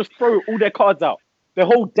have to just throw all their cards out. The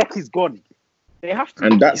whole deck is gone. They have to,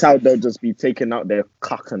 and that's how they'll just be taking out their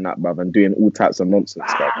cock and that, bruv, and doing all types of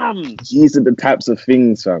nonsense. These are the types of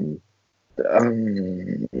things, fam.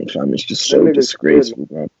 Fam, it's just so disgraceful,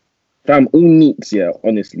 bro. Fam, all neeks,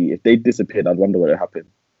 honestly, if they disappeared, I'd wonder what would happen.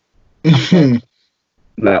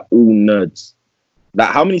 Like, all nerds. Like,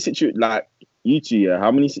 how many you two, how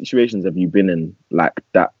many situations have you been in, like,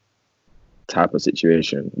 that type of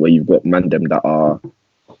situation, where you've got man them that are...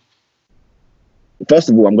 First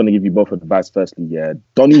of all, I'm going to give you both advice, firstly,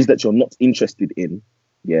 Donnies that you're not interested in,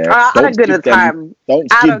 I don't give them the time. Don't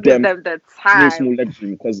give them the time. Small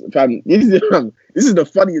legroom, because fam, these are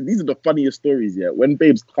the funniest stories. When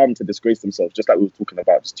babes come to disgrace themselves, just like we were talking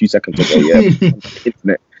about just 2 seconds ago. On the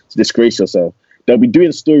internet to disgrace yourself, they'll be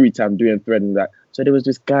doing story time, doing thread, and like, so there was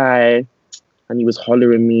this guy, and he was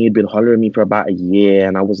hollering me. He'd been hollering me for about a year,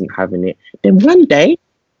 and I wasn't having it. Then one day,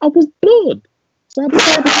 I was bored, so I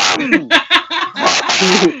decided,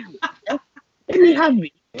 let me have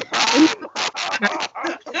it.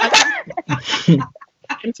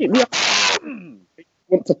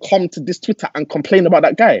 Want to come to this Twitter and complain about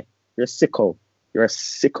that guy? You're a sicko. You're a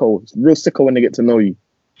sicko. Real sicko when they get to know you.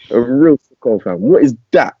 A real sicko, fam. What is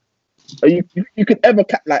that? Are you could ever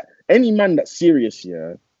catch, like, any man that's serious,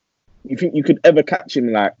 you think you could ever catch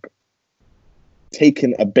him, like,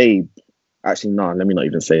 taking a babe? Actually, no, let me not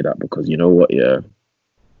even say that, because you know what,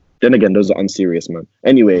 Then again, those are unserious, man.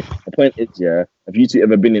 Anyway, the point is, have you two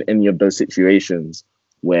ever been in any of those situations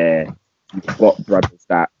where you've got brothers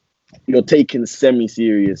that you're taking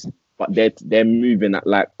semi-serious, but they're moving at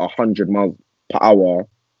like 100 miles per hour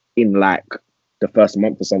in like the first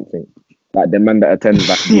month or something? Like the man that attends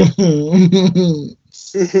like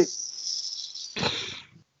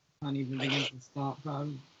can't even begin to start,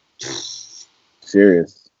 bro.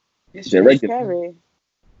 Serious. It's really scary.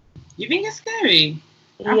 You think it's scary?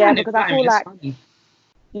 Yeah, because I feel like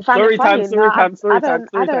you find it funny.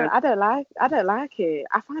 I don't like it.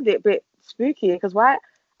 I find it a bit spooky, because why?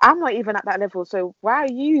 I'm not even at that level, so why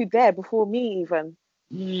are you there before me even?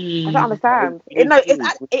 I don't understand.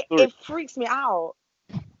 It freaks me out.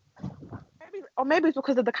 Maybe it's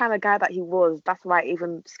because of the kind of guy that he was. That's why it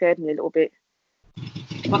even scared me a little bit.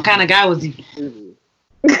 What kind of guy was he?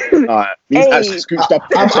 Actually scooped up.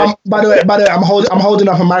 By the way, I'm holding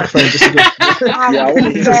up a microphone just to I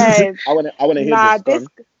want to hear this.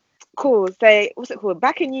 Cool. So what's it called?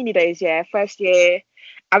 Back in uni days, first year,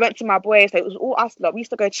 I went to my boys. So it was all us lot. We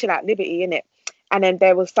used to go chill at Liberty, innit? And then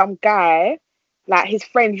there was some guy, like his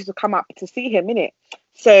friend used to come up to see him, innit?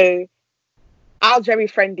 So I was very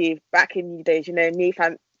friendly back in uni days. You know me,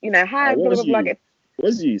 hi, blah blah blah.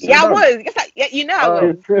 Was you? I was. It's like, I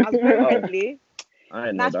was. I was very friendly.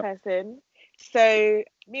 Nice person. So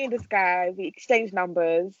me and this guy, we exchanged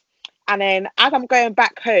numbers, and then as I'm going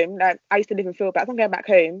back home, like I used to live in Philbert, as I'm going back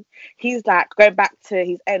home, he's like going back to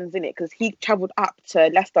his ends, innit, because he travelled up to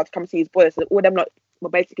Leicester to come see his boys, so all them lot were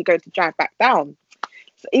basically going to drive back down.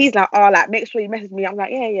 So he's like, make sure you message me. I'm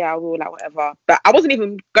like, yeah, I will, like, whatever. But I wasn't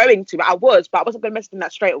even going to, but I wasn't going to message him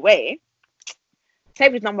that straight away.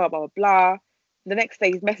 Save his number, blah, blah, blah. The next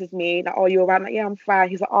day he's messaged me, like, oh, you're around? Like, yeah, I'm fine.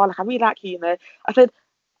 He's like, oh, like, I really like you, I said,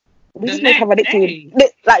 we just made cover literally,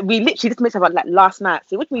 we literally just made cover like last night.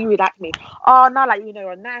 So what do you really like me? Oh, no, like,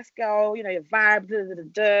 you're a nice girl, your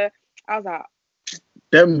vibe, I was like,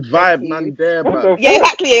 them vibe, man, there, bro. Yeah,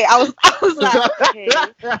 exactly. I was like, okay.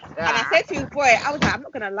 And I said to his boy, I was like, I'm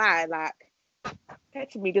not gonna lie, like,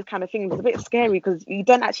 said to me this kind of thing. It's a bit scary because you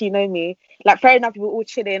don't actually know me. Like, fair enough, we were all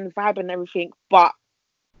chilling, vibing and everything, but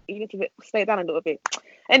you need to slow down a little bit.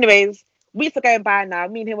 Anyways, weeks are going by now.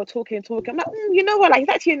 Me and him were talking. I'm like, you know what? Like, he's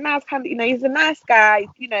actually a nice kind of, you know, he's a nice guy,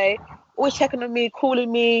 you know, always checking on me,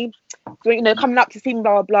 calling me, you know, coming up to see me,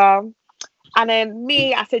 blah, blah, blah. And then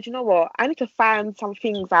I said, you know what? I need to find some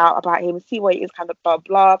things out about him, see what he is, kind of blah,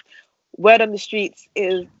 blah. Word on the streets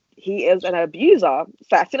is he is an abuser.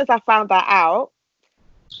 So as soon as I found that out,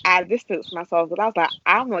 I distanced myself because I was like,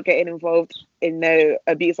 I'm not getting involved in no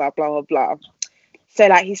abuser, blah, blah, blah. So,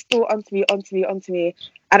 like, he's still onto me.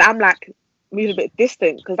 And I'm, like, moving a bit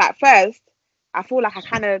distant because at first, I feel like I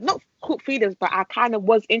kind of, not caught feelings, but I kind of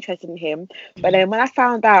was interested in him. But then when I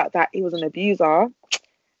found out that he was an abuser,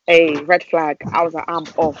 a red flag, I was like, I'm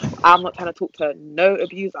off. I'm not trying to talk to no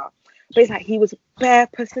abuser. But it's like, he was bare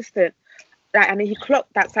persistent. Like, and then he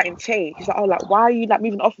clocked that something changed. He's like, oh, like, why are you, like,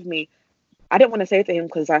 moving off of me? I didn't want to say to him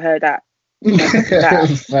because I heard that.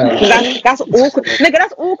 That's awkward. Nigga,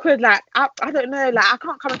 that's awkward. Like, I don't know. Like, I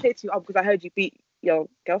can't come and say to you, oh, because I heard you beat your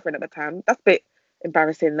girlfriend at the time. That's a bit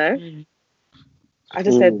embarrassing, no? I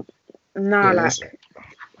just said, nah, like,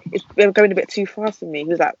 it's going a bit too fast for me. He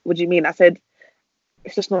was like, what do you mean? I said,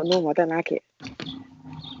 it's just not normal. I don't like it.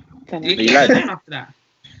 Did he leave you alone after that?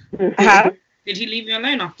 Huh? Did he leave you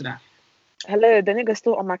alone after that? Hello, the nigga's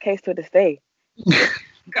still on my case to this day.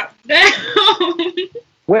 God damn.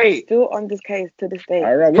 Wait. Still on this case to this day.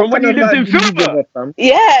 Right, from when you lived in Filbert?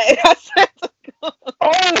 Yeah. I said,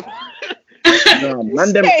 oh! No,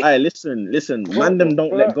 man them, listen, man them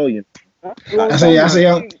don't let go, you know.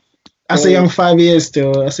 That's a young 5 years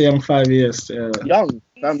still. That's a young 5 years still. Young,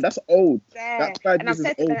 fam, that's old. Yeah. That's 5 years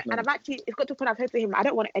And old. and I've actually, it's got to the point I've said to him, I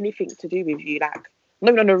don't want anything to do with you. Like,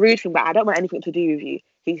 not even on a rude thing, but I don't want anything to do with you.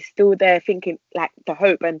 He's still there thinking, like, the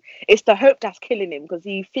hope. And it's the hope that's killing him because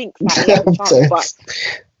he thinks that he has a chance, but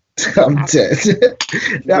I'm dead.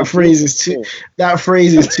 That phrase is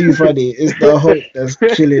too funny. It's the hope that's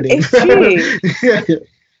killing him. It's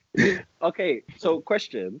true. Okay, so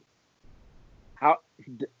question.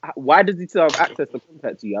 Why does he still have access to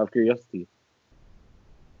contact you out of curiosity?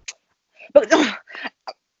 But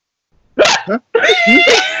Huh? no.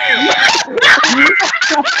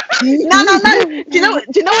 Do you know what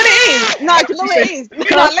it is? No, do you know what it is?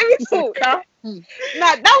 No, let me talk. No,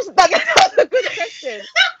 that was a good question.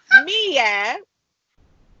 Me, yeah.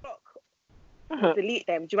 Block, delete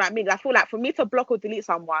them. Do you know what I mean? I feel like for me to block or delete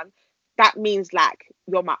someone, that means like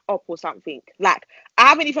you're my op or something. Like I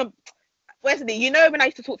haven't even. Wesley, you know when I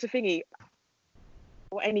used to talk to Thingy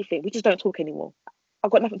or anything, we just don't talk anymore. I've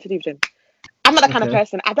got nothing to do with him. I'm not that kind of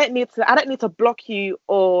person. I don't need to block you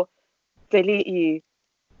or delete you.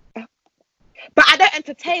 But I don't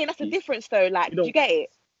entertain. That's the difference, though. Like, do you get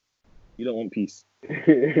it? You don't want peace. I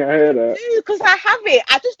hear that. Because I have it.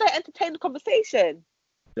 I just don't entertain the conversation.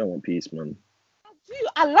 You don't want peace, man. I do.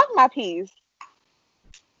 I love my peace.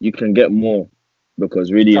 You can get more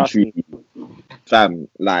because really and truly, fam,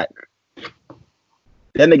 like.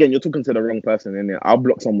 Then again, you're talking to the wrong person, innit? I'll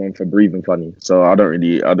block someone for breathing funny, so I don't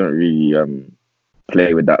really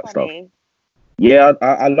play with that stuff. Yeah,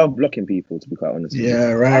 I love blocking people, to be quite honest.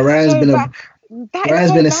 Yeah, Ryan's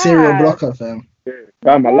been a serial blocker, fam.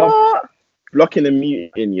 Fam, I love blocking and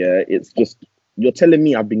muting. Yeah, it's just you're telling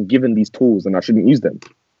me I've been given these tools and I shouldn't use them.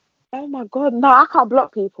 Oh my god, no, I can't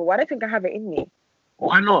block people. I don't think I have it in me.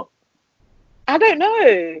 Why not? I don't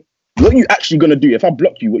know. What are you actually gonna do if I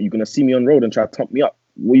block you? What, you gonna see me on road and try to top me up?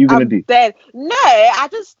 What are you gonna do? Dead. No, I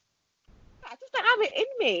just don't have it in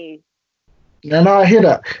me. No, I hear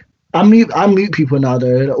that. I mute people now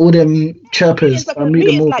though. All them chirpers, I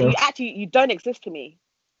mute them all. Like you don't exist to me.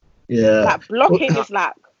 Yeah. Like blocking is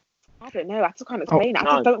like I don't know. I just can't explain it. I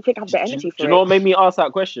just don't think I have the energy for it. Do you know what made me ask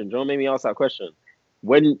that question?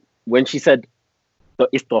 When she said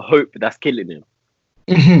it's the hope that's killing him.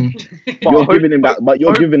 You're giving him that, but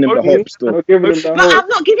you're giving him the hope still. I'm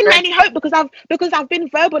not giving him any hope because I've been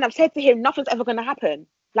verbal and I've said to him nothing's ever gonna happen.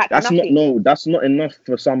 Like that's nothing. That's not enough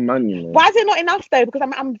for some man, you know. Why is it not enough though? Because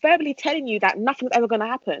I'm verbally telling you that nothing's ever gonna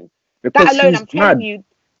happen. Because that alone, I'm telling you.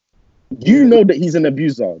 You know that he's an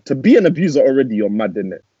abuser. To be an abuser already, you're mad,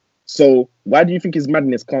 isn't it? So why do you think his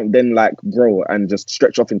madness can't then like grow and just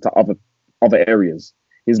stretch off into other areas?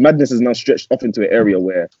 His madness is now stretched off into an area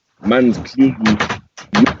where man's clearly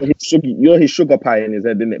you're his sugar pie in his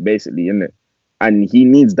head, isn't it? Basically, isn't it? And he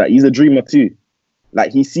needs that. He's a dreamer too.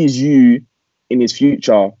 Like he sees you in his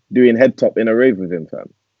future doing head top in a rave with him,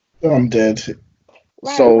 fam. I'm dead.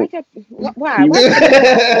 Right, so why?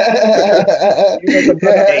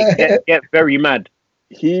 Get very mad.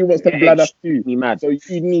 He wants to blood us too. So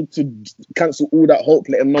you need to cancel all that hope.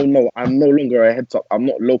 Let him know, no, I'm no longer a head top. I'm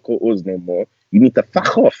not local Oz no more. You need to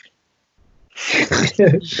fuck off.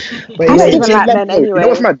 But I don't even like men anyway. You know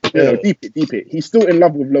what's mad? No, deep it. He's still in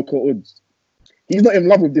love with local Oz. He's not in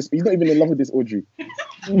love with this. He's not even in love with this Audrey.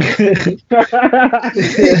 You know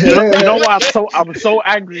what? I'm so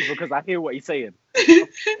angry because I hear what he's saying. I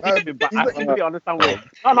completely understand what.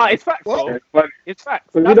 No, it's facts, bro. It's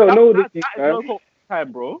facts. Because you don't know this, man.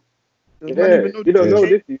 Time, bro. Yeah, you don't know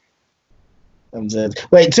this. I'm dead.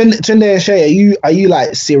 Wait, Tunde and Shay, are you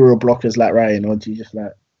like serial blockers like Ryan, or do you just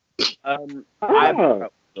like? You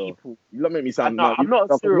don't make me sound. I'm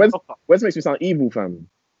not a serial blocker. Wes makes me sound evil, fam.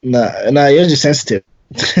 Nah, you're just sensitive.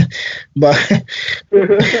 But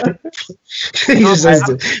you're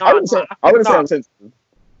sensitive. I wouldn't say I'm sensitive.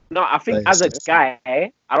 No, I think as a guy,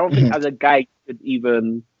 I don't think as a guy you could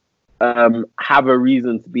even have a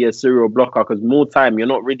reason to be a serial blocker, because more time you're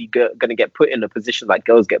not really gonna get put in a position like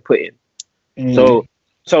girls get put in. So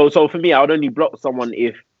for me, I would only block someone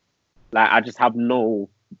if like I just have no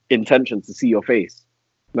intention to see your face.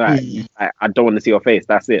 Like I don't want to see your face.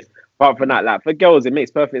 That's it. Apart from that, like for girls, it makes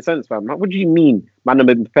perfect sense, fam. Like, what do you mean, man? I've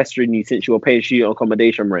been pestering you since you were paying student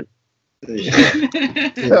accommodation rent.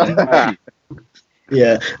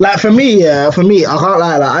 Yeah, like for me, I can't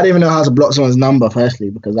lie. Like, I don't even know how to block someone's number firstly,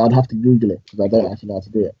 because I'd have to Google it, because I don't actually know how to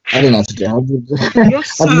do it. I don't know how to do it. You're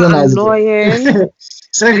so annoying.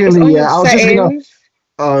 Secondly, I was just gonna.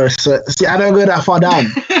 Oh, so see, I don't go that far down,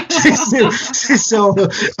 so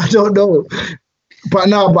I don't know.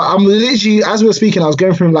 But I'm literally, as we were speaking, I was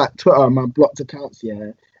going through like Twitter and my blocked accounts,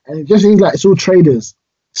 and it just seems like it's all traders.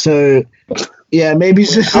 So yeah, maybe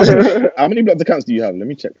it's just how many blocked accounts do you have? Let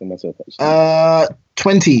me check for myself. Actually.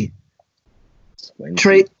 20.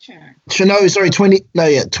 20. 20. No,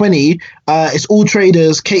 yeah, 20. It's all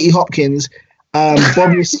traders. Katie Hopkins, Bob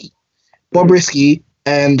Risky,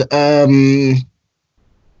 and the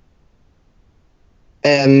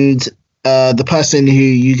person who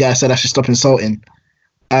you guys said I should stop insulting.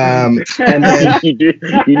 And then you need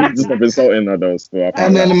to stop insulting others.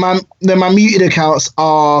 And then my muted accounts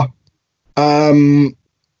are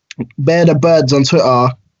Bear the Birds on Twitter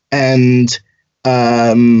and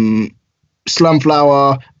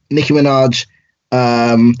Slumflower, Nicki Minaj,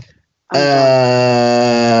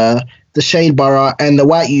 the Shade Borough, and the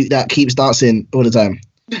white youth that keeps dancing all the time.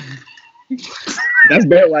 That's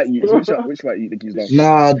Bear White youth. Which white youth that keeps dancing?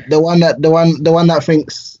 Nah, the one that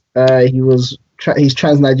thinks he's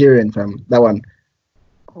trans-Nigerian, fam. That one.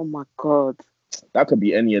 Oh my god. That could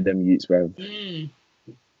be any of them youths, bro.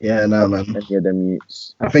 Yeah, no, man. Any of them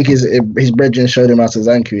youths. I think his brethren showed him how to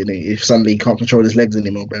Zanku, if suddenly he can't control his legs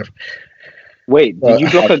anymore, bro. Wait, did you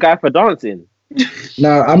block a guy for dancing?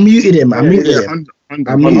 No, I muted him. I muted him.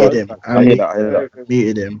 I muted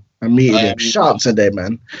him. Shut up today,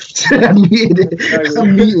 man. I muted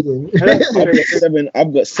him.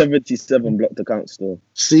 I've got 77 blocked accounts still.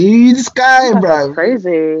 See this guy, bro. Crazy.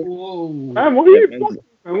 Man, what are you blocking?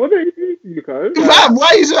 What are you doing, guys? Why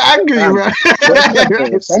are you so angry, bro?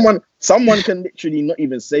 Someone can literally not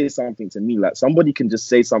even say something to me. Like somebody can just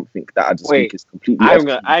say something that I just think is completely. I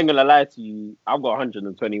ain't gonna lie to you. I've got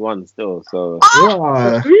 121 still. So.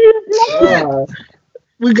 Yeah.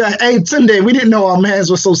 We got Sunday. We didn't know our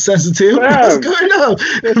mans were so sensitive. What's going on,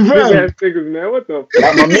 bro? What the?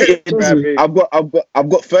 I've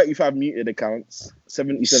got 35 muted accounts,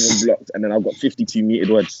 77 blocked, and then I've got 52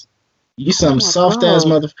 muted words. You some soft ass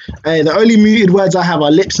mother. Hey, the only muted words I have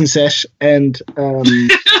are lips and sesh and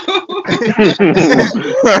that's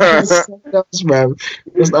bro.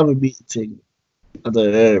 That's another muted thing. I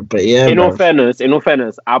don't know, but yeah. In all fairness,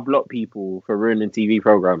 I block people for ruining TV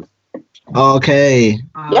programs. Okay.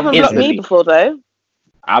 You haven't blocked me before, though.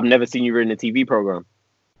 I've never seen you ruin a TV program.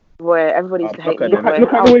 Where everybody used to hate me.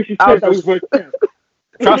 Look at the way she said.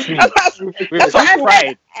 Trust me. With some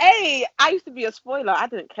pride. Hey, I used to be a spoiler. I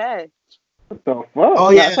didn't care. What the fuck?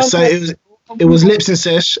 Oh yeah, so it was lips and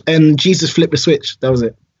sesh and Jesus flipped the switch. That was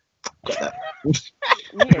it.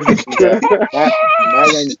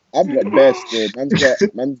 I've got best.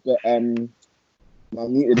 Man's got my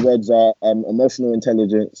muted words are emotional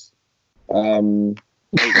intelligence.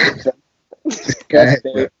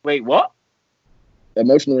 Wait, what?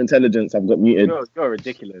 Emotional intelligence. I've got muted. You're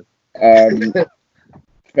ridiculous.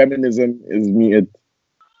 Feminism is muted.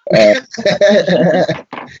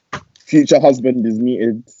 Future husband is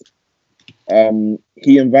muted.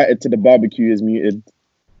 He invited to the barbecue is muted.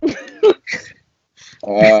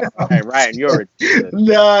 Hey, Ryan, you're ridiculous.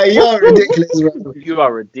 Nah, you're ridiculous, bro. You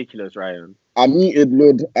are ridiculous, Ryan. I'm muted,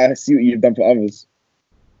 Lord. I see what you've done for others.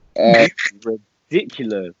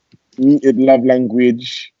 Ridiculous. Muted love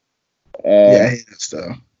language. Yeah,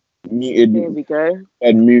 so. Muted. Here we go.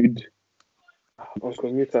 And mood.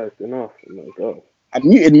 Uncle Muta is enough. Oh my God. I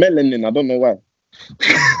muted melanin. I don't know why.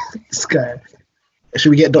 This guy.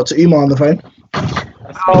 Should we get Dr. Umar on the phone?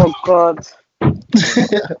 Oh God.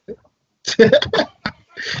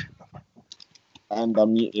 And I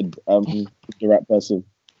muted the right person.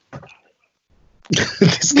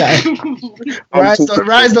 This guy.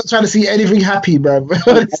 Ryan's not trying to see anything happy, bro. No,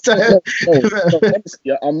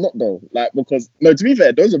 honestly, I'm not though. Like, because to be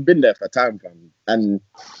fair, those have been there for time, fam. And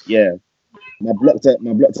yeah, my blocked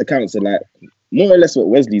accounts are like more or less what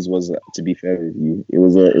Wesley's was. To be fair with you, it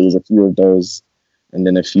was a few of those, and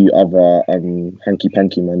then a few other hanky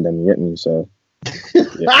panky man. Then you get me. So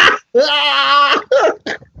yeah.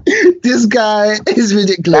 This guy is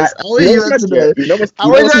ridiculous. I want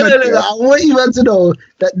you to know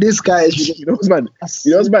that this guy is ridiculous. You know what's mad?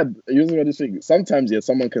 You know what's mad? This thing. Sometimes,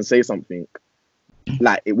 someone can say something,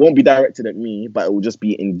 like it won't be directed at me, but it will just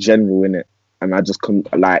be in general in it, and I just go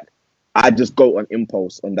on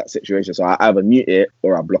impulse on that situation. So I either mute it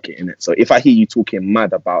or I block it in it. So if I hear you talking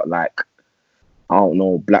mad about like, I don't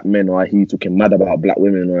know, black men, or I hear you talking mad about black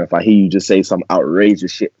women, or if I hear you just say some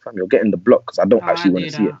outrageous shit, fam, you're getting the block because I don't actually want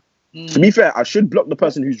to see it. To be fair, I should block the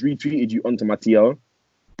person who's retweeted you onto my TL,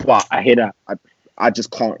 but I hear that I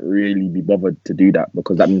just can't really be bothered to do that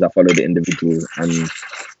because that means I follow the individual,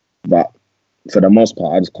 but for the most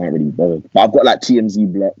part, I just can't really be bothered. But I've got like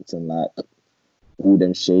TMZ blocked and like all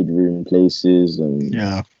them shade room places and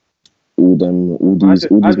all these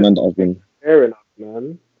men that I've been. Fair enough,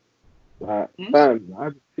 man. Like, fam, I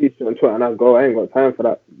just see shit on Twitter and I go, I ain't got time for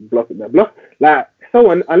that. Block it there. Block, like,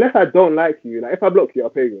 someone, unless I don't like you, like, if I block you,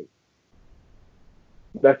 I'll pagan.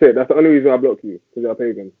 That's it. That's the only reason I block you, because you're a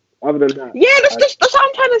pagan. Other than that. Yeah, that's what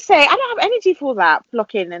I'm trying to say. I don't have energy for that,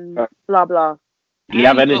 blocking and blah, blah. You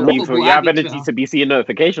have energy to be seeing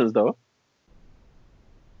notifications, though.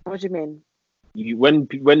 What do you mean?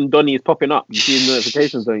 When Donnie is popping up, you see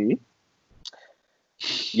notifications, don't you?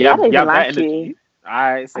 Yeah, I don't even like you.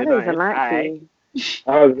 I don't even like you.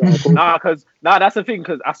 That's the thing,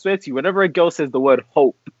 because I swear to you, whenever a girl says the word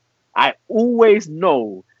hope, I always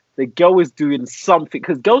know the girl is doing something,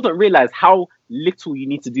 because girls don't realize how little you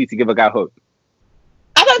need to do to give a guy hope.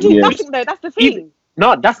 I don't do nothing though, that's the thing.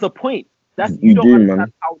 That's the point. You don't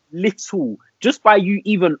understand how little, just by you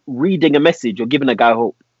even reading a message or giving a guy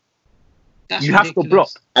hope. You have to block.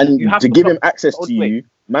 And to give him access to you,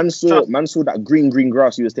 man saw that green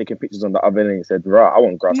grass you was taking pictures on the other end and he said, "Right, I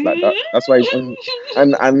want grass like that." That's why he's on,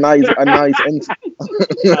 and now he's empty.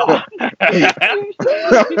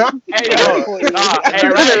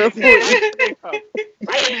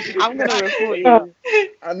 I'm gonna report you.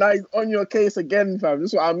 And now he's on your case again, fam.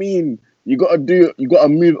 That's what I mean. You gotta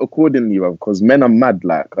move accordingly, bro, because men are mad.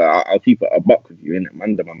 Like, I'll keep it a buck with you, innit?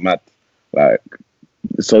 Man, them are mad. Like,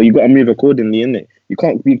 so you gotta move accordingly, innit? You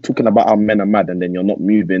can't be talking about how men are mad and then you're not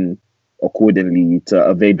moving accordingly to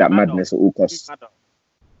evade that madness at all costs.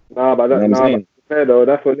 Nah, but that's fair though.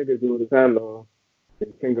 That's what niggas do all the time though.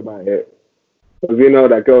 Think about it, because we know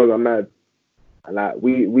that girls are mad, and like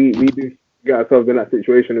we do get ourselves in that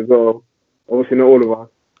situation as well. Obviously, not all of us.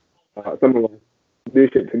 Some of us do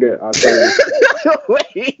shit to get ourselves.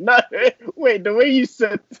 Wait, the way you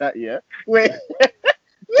said that, yeah. Wait.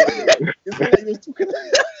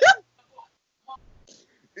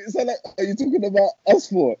 Are you talking about us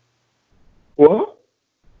for? What?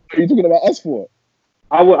 Are you talking about us for?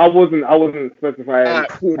 I wasn't specifying.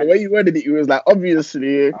 Cool. The way you worded it, it was like,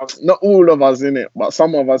 obviously, not all of us in it, but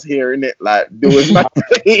some of us here in it, like, there was my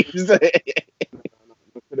babes. Today,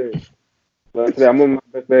 I'm on my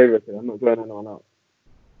best behavior today. I'm not blowing anyone out.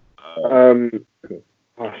 Oh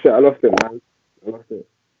shit, I lost it, man.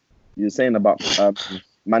 You're saying about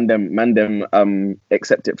man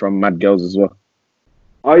accept it from mad girls as well.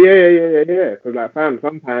 Oh yeah. Because like, fam,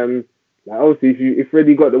 sometimes, like, obviously, if you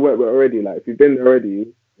already got the work already, like if you've been there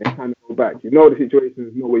already, then kind of go back. You know the situation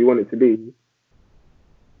is not what you want it to be,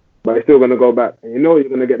 but you're still gonna go back, and you know you're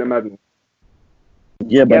gonna get the madness.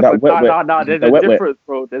 Yeah, but there's a difference,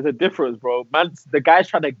 bro. There's a difference, bro. Man, the guy's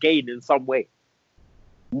trying to gain in some way.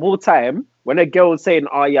 More time, when a girl is saying,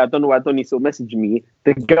 "Oh yeah, I don't know why Donnie still messaging me,"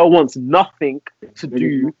 the girl wants nothing to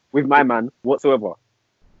do with my man whatsoever.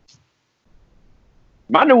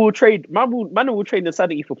 Man will trade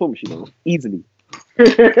insanity for pumps, you know, easily.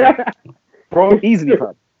 Bro, easily,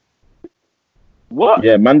 fam. What?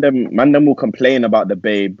 Yeah, man them will complain about the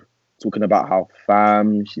babe, talking about how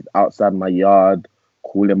fam, she's outside my yard,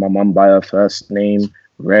 calling my mum by her first name,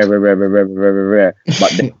 rare.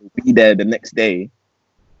 But they will be there the next day,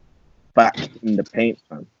 back in the paint,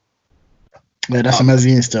 fam. But that's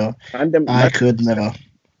amazing still. And them, I could never.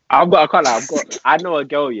 I know a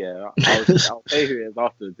girl, yeah. I'll say who it is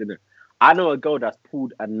afterwards, innit? I know a girl that's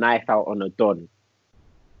pulled a knife out on a don.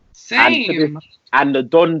 Same. And the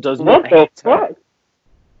don does What not the hate her. fuck?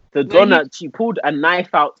 The don, she pulled a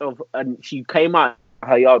knife out of, and she came out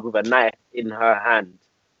her yard with a knife in her hand.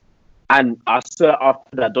 And I swear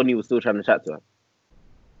after that, Donnie was still trying to chat to her.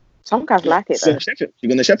 Some guys like it though. You're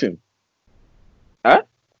gonna chef him? Huh?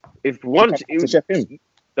 If one, To chef him?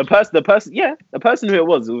 the person who it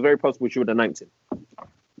was very possible she would have knifed him.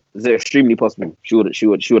 It's extremely possible she would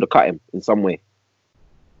have cut him in some way.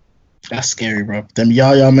 That's scary, bro. Them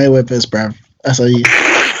Yaya Mayweathers, bro. That's how you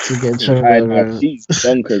to get in trouble. Bro. She's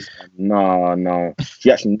bonkers. No.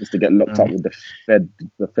 She actually needs to get locked up with the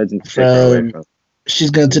feds need to take her away, bro.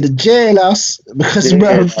 She's going to the jailhouse because, All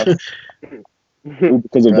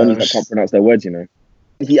because of Donnies that can't pronounce their words, you know.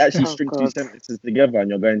 He actually strings two sentences together and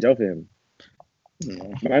you're going to jail for him.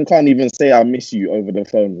 Man can't even say I miss you over the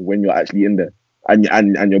phone when you're actually in there and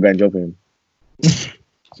you're going to jail for him.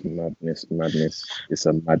 Madness. It's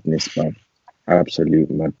a madness, man.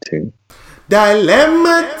 Absolute mad thing.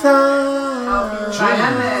 Dilemma time.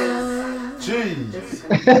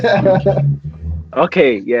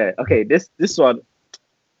 Okay. This one.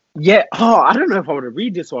 Yeah. Oh, I don't know if I want to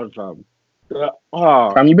read this one, fam.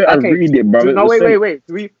 Fam, you better read it, bro. No, wait.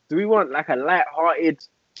 Do we want like a light-hearted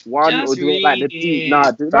one, Just or do we want like the deep?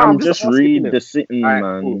 Nah, Fam, just read the sitting, right,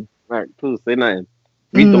 man. Cool. Right, cool. Say nothing.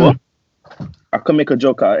 Read the what? I can make a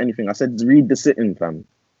joke out of anything. I said read the sitting, fam.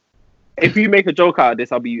 If you make a joke out of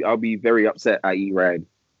this, I'll be very upset at you, Ryan.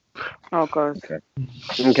 Oh god.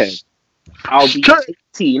 Okay. I'll be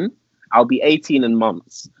 18. I'll be 18 in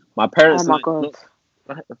months. My parents. Oh my god.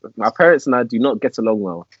 My parents and I do not get along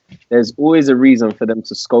well. There's always a reason for them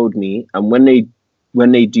to scold me, and when they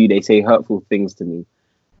do, they say hurtful things to me.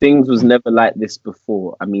 Things was never like this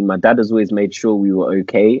before. I mean, my dad has always made sure we were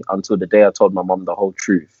okay until the day I told my mom the whole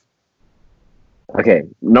truth. Okay,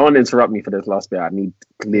 no one interrupt me for this last bit. I need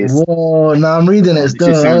clear. Whoa, now I'm reading it.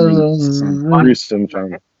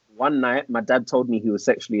 One night, my dad told me he was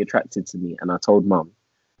sexually attracted to me, and I told mum.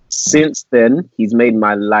 Since then, he's made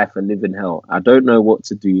my life a living hell. I don't know what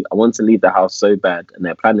to do. I want to leave the house so bad, and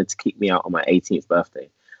they're planning to kick me out on my 18th birthday.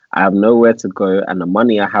 I have nowhere to go, and the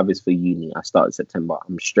money I have is for uni. I started September.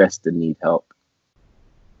 I'm stressed and need help.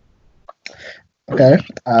 Okay,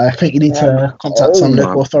 I think you need to contact some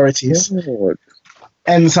local authorities. God.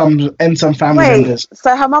 And some family members.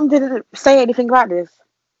 So her mum didn't say anything about this?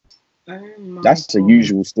 That's the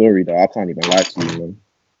usual story, though. I can't even lie to you, man.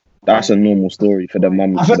 That's a normal story for the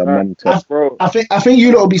mum. I think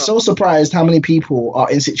you lot will be so surprised how many people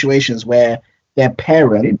are in situations where their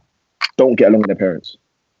parent don't get along with their parents.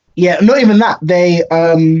 Yeah, not even that. Their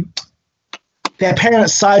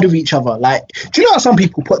parents side with each other. Like, do you know how some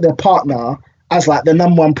people put their partner as like the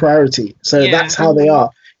number one priority? So that's how they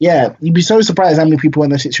are. Yeah, you'd be so surprised how many people are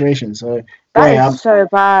in that situation. So that is so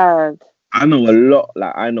bad. I know a lot.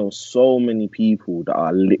 Like, I know so many people that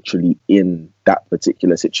are literally in that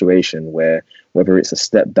particular situation where whether it's a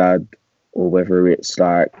stepdad or whether it's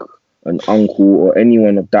like an uncle or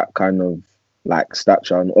anyone of that kind of like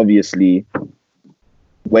stature, and obviously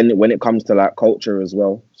when it comes to like culture as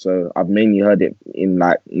well. So I've mainly heard it in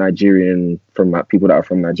like Nigerian, from like people that are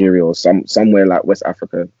from Nigeria or somewhere like West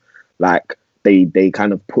Africa. Like they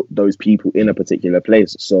kind of put those people in a particular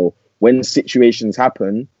place. So when situations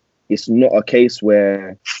happen, it's not a case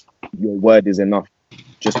where your word is enough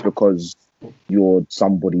just because you're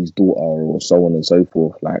somebody's daughter or so on and so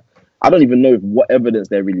forth. Like, I don't even know what evidence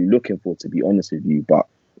they're really looking for, to be honest with you, but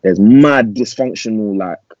there's mad dysfunctional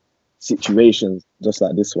like situations just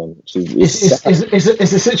like this one.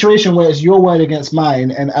 It's a situation where it's your word against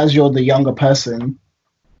mine, and as you're the younger person,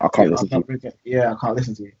 I can't listen to you. Yeah, I can't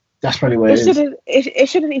listen to you. That's probably what it is. It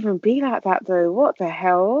shouldn't even be like that, though. What the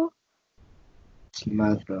hell? It's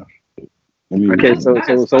mad, bro. Okay, so I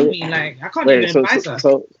can't even advise her.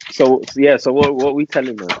 So what are we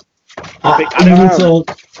telling them?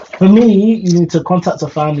 For me, you need to contact a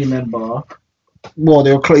family member, well,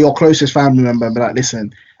 your closest family member, and be like,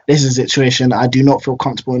 listen, this is a situation. I do not feel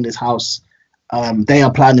comfortable in this house. They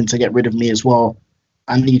are planning to get rid of me as well.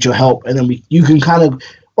 I need your help. And then you can kind of,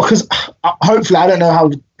 because hopefully, I don't know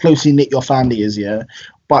how closely knit your family is, yeah,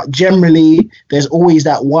 but generally, there's always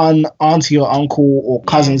that one auntie or uncle or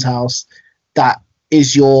cousin's house that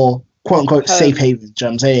is your quote unquote safe haven. Do you know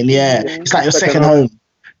what I'm saying? Yeah, it's like your second home.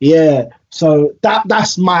 Yeah, so that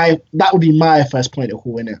would be my first point of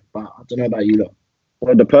call, innit? But I don't know about you lot.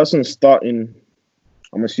 Well, the person starting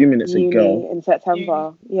I'm assuming it's uni a girl. in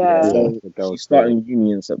September. Yeah. So she's starting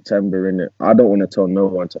uni in September, innit? I don't want to tell no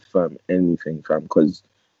one to firm anything, fam, because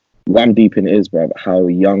one deep in it is, bro, how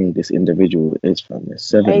young this individual is, fam. They're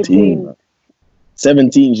 17, bro.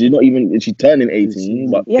 17. She's turning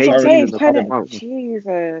 18, but she's turning.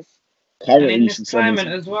 Jesus. Currently, and in this climate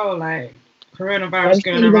as well, like coronavirus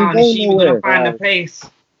going around, is she even gonna find a place?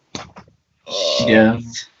 Shit.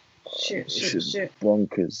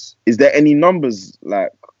 Bonkers. Is there any numbers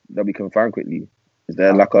like that we can find quickly? Is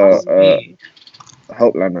there like a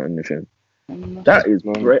helpline or anything? That is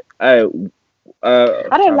great. I don't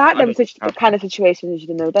like them kind of situations,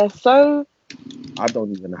 you know. They're so. I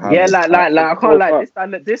don't even have. Yeah, like I can't like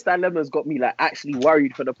this dilemma's got me like actually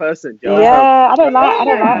worried for the person. You know I don't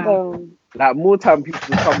like them. Like more time people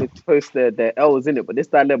come and post their L's in it, but this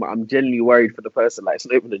dilemma, I'm genuinely worried for the person. Like it's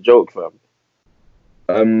not even a joke, fam.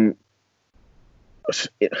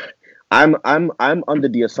 I'm under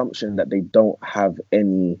the assumption that they don't have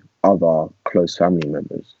any other close family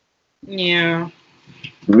members. Yeah.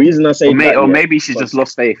 The reason I say maybe she just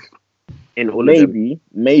lost faith in all of them.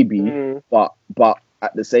 Maybe, but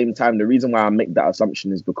at the same time, the reason why I make that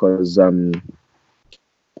assumption is because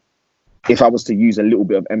if I was to use a little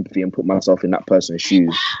bit of empathy and put myself in that person's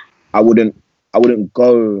shoes, I wouldn't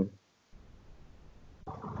go.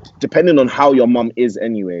 Depending on how your mum is,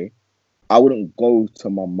 anyway, I wouldn't go to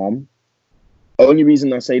my mum. The only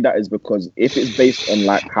reason I say that is because if it's based on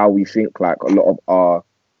like how we think, like a lot of our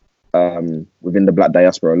within the Black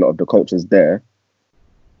diaspora, a lot of the cultures there,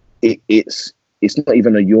 it's not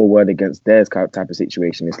even a your word against theirs type of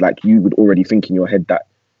situation. It's like you would already think in your head that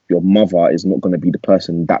your mother is not going to be the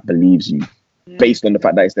person that believes you based on the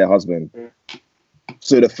fact that it's their husband.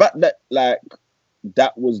 So the fact that like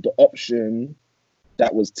that was the option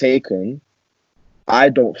that was taken, I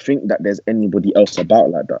don't think that there's anybody else about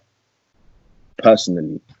like that.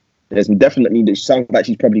 Personally, there's definitely, it sounds like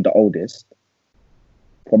she's probably the oldest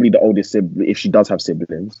sibling, if she does have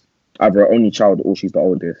siblings, either her only child or she's the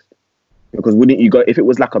oldest. Because wouldn't you go, if it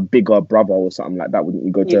was like a bigger brother or something like that, wouldn't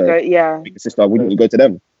you go to bigger sister? Wouldn't you go to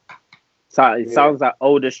them? So it sounds like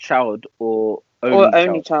oldest child or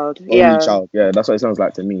only child. Only child. Yeah, that's what it sounds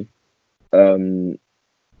like to me. No,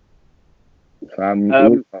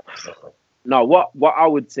 what I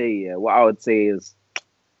would say is,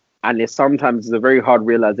 and it's sometimes a very hard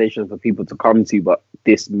realization for people to come to, but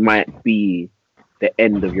this might be the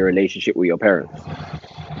end of your relationship with your parents.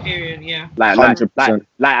 Period. Yeah. Like,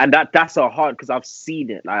 and that's a hard, because I've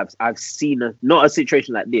seen it. Like I've seen not a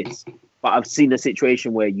situation like this, but I've seen a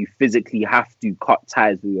situation where you physically have to cut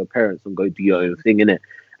ties with your parents and go do your own thing, innit?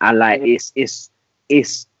 And like it's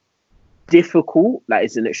difficult. Like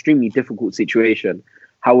it's an extremely difficult situation.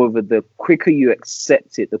 However, the quicker you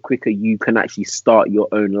accept it, the quicker you can actually start your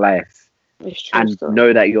own life and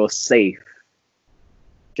know that you're safe.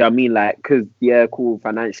 Do you know what I mean? Like, because, yeah, cool,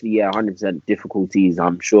 financially, 100% difficulties.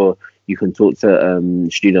 I'm sure you can talk to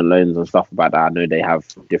student loans and stuff about that. I know they have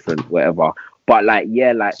different whatever. But, like,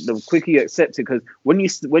 yeah, like, the quicker you accept it, because when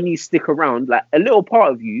you stick around, like, a little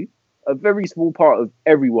part of you, a very small part of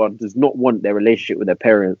everyone does not want their relationship with their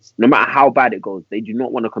parents, no matter how bad it goes. They do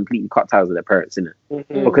not want to completely cut ties with their parents, innit?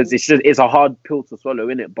 Mm-hmm. Because it's a hard pill to swallow,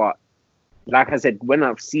 innit? But like I said, when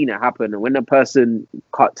I've seen it happen, and when a person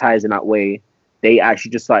cut ties in that way, they actually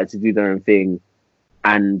just started to do their own thing,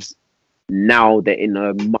 and now they're in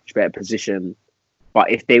a much better position. But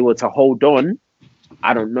if they were to hold on,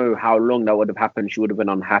 I don't know how long that would have happened. She would have been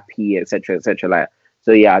unhappy, etc., etc. Like,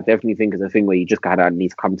 so yeah, I definitely think it's a thing where you just gotta need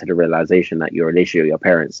to come to the realization that your relationship with your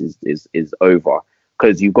parents is over,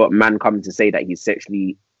 because you've got a man coming to say that he's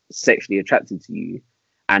sexually attracted to you,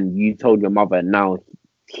 and you told your mother, and now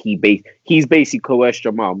he's basically coerced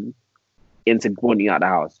your mum into wanting you out of the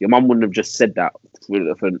house. Your mum wouldn't have just said that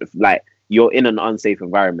for like, you're in an unsafe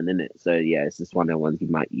environment, innit? So yeah, it's just one of the ones you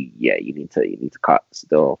need to cut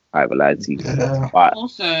still. I have a lie to you. But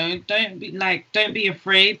also, don't be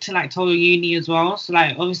afraid to like tell your uni as well. So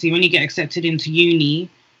like, obviously when you get accepted into uni,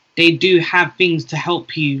 they do have things to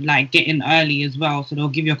help you like get in early as well. So they'll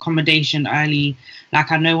give you accommodation early.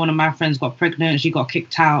 Like I know one of my friends got pregnant, she got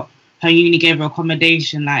kicked out. Her uni gave her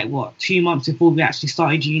accommodation 2 months before we actually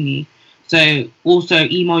started uni. So also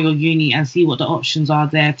email your uni and see what the options are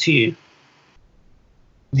there too.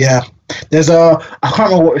 Yeah, there's I can't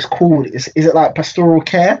remember what it's called. Is it like pastoral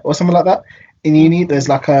care or something like that in uni? There's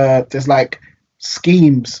like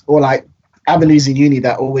schemes or like avenues in uni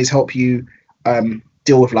that always help you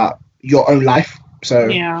deal with like your own life. So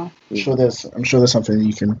yeah, I'm sure there's something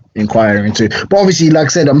you can inquire into. But obviously, like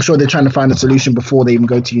I said, I'm sure they're trying to find a solution before they even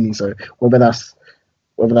go to uni. So whether that's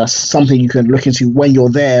something you can look into when you're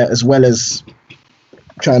there, as well as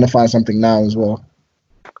trying to find something now as well.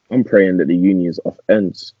 I'm praying that the uni is off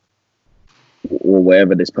ends or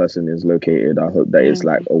wherever this person is located. I hope that it's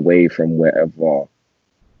like away from wherever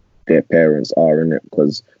their parents are in it,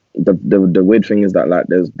 because the weird thing is that like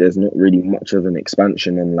there's not really much of an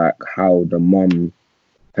expansion on like how the mum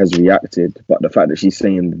has reacted, but the fact that she's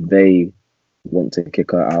saying they want to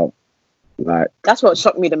kick her out, like that's what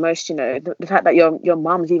shocked me the most. You know, the fact that your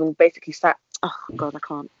mum's even basically sat. Oh God, I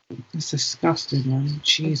can't. It's disgusting, man.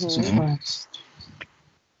 Jesus Christ.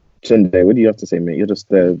 Tunde, what do you have to say, mate? You're just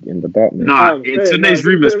there in the dark, mate. Nah, today's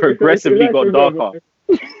room has progressively got darker.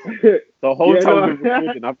 The whole time we've been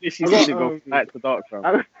recording, I've literally seen it go from light to dark, bro.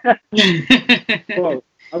 Well,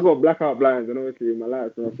 I've got blackout blinds, and obviously my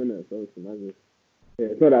lights are off in it, so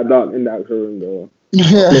it's not that dark in the actual room, though.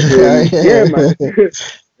 Yeah, man.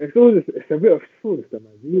 It's a bit of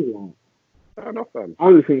man.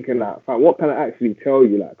 I'm just thinking, like, what can I actually tell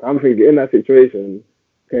you? Like, I'm thinking in that situation.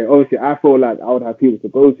 Okay, obviously, I feel like I would have people to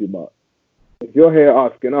go to, but if you're here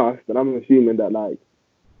asking us, then I'm assuming that, like,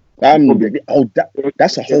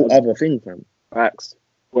 that's a whole other thing, fam. Facts.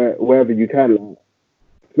 Wherever you can, like,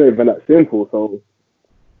 it's not even that simple. So,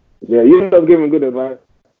 yeah, you end up giving good advice.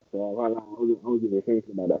 So, I was even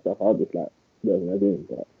thinking about that stuff. I was just like,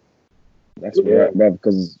 that's right, bruv,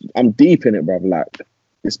 because I'm deep in it, bruv. Like,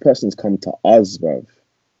 this person's come to us, bruv.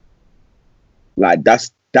 Like,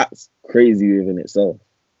 that's crazy within itself.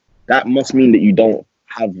 That must mean that you don't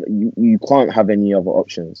have, you can't have any other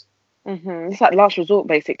options. It's like last resort,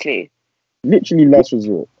 basically. Literally last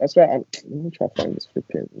resort. That's why let me try to find this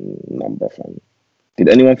flipping number, fam. Did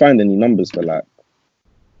anyone find any numbers for like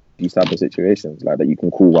these type of situations, like that you can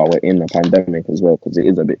call while we're in a pandemic as well? Because it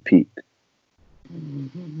is a bit peak.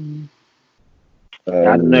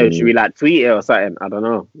 I don't know. Should we like tweet it or something? I don't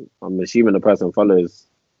know. I'm assuming the person follows.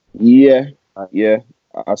 Yeah.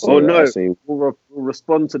 We'll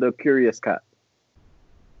respond to the curious cat.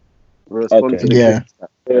 Respond to the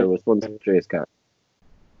curious cat.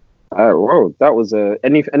 Whoa, that was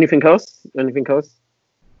anything else? Anything else?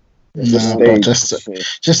 Just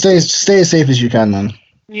stay as safe as you can, man.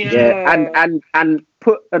 Yeah. And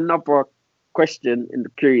put another question in the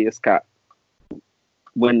curious cat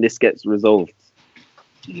when this gets resolved.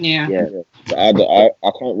 Yeah. I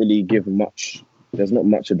can't really give much. There's not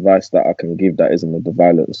much advice that I can give that isn't of the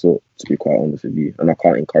violent sort, to be quite honest with you. And I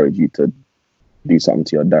can't encourage you to do something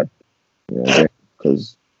to your dad, you know,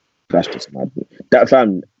 because that's just mad. That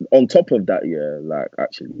fam, on top of that,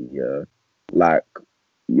 like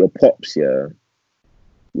your pops,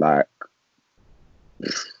 like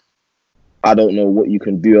I don't know what you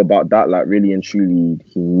can do about that. Like, really and truly,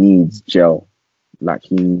 he needs gel. Like,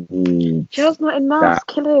 he needs gel's not enough.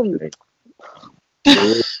 Kill him.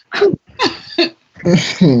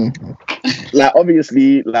 Like,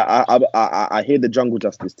 obviously, like I hear the jungle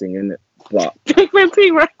justice thing in it, but what do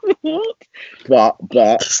you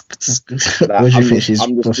think she's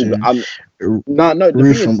pushing? Roof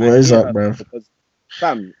and boys up, bro. Because,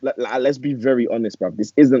 fam, let's be very honest, bro.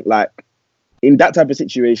 This isn't like in that type of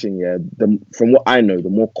situation. From what I know, the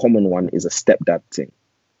more common one is a stepdad thing,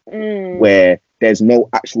 where there's no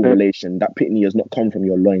actual relation. That pitney has not come from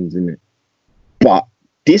your loins, innit? But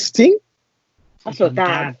this thing. That's your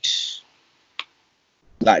dad.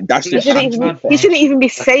 Like, that's he shouldn't even be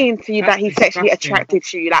saying to you that he's sexually attracted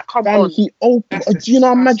to you. Like, come on. Do you know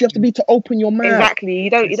how mad you have to be to open your mouth? Exactly. You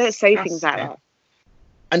don't say things like that.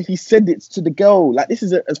 And he said it to the girl. Like, this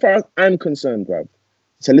is as far as I'm concerned, bruv.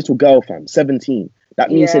 It's a little girl, fam. 17. That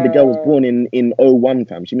means the girl was born in 01,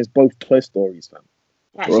 fam. She missed both Toy Stories, fam.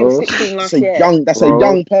 Like, she was 16 last year. That's a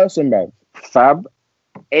young person, bruv. Fab,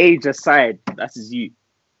 age aside, that's his you.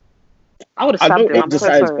 I would have stabbed him. I'm so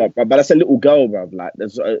sorry. But that's a little girl, bruv. Like,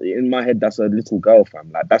 there's in my head, that's a little girl,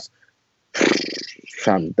 fam. Like, that's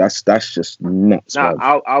just nuts.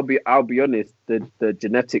 Nah, I'll be honest. The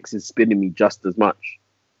genetics is spinning me just as much.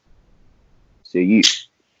 So you saw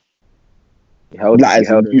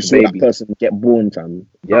that person get born, fam.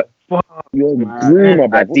 Yep. You're a groomer,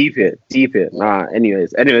 bruv. Deep it. Nah.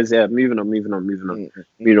 Anyways, yeah. Moving on.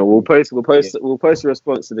 You know, we'll post a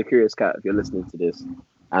response to the curious cat if you're listening to this.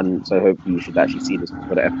 And so hopefully you should actually see this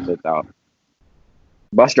before the episode's out.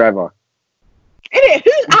 Bus driver.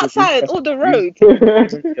 Who's outside on the road?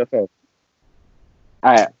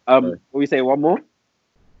 Alright, will we say one more?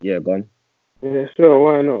 Yeah, go on. Yeah, sure,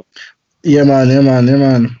 why not? Yeah, man.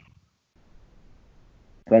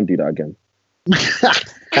 Don't do that again.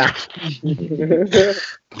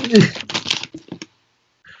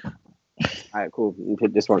 Alright, cool. We'll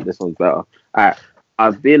put this one. This one's better. Alright.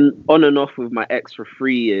 I've been on and off with my ex for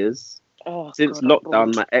 3 years. Since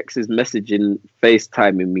lockdown, my ex is messaging,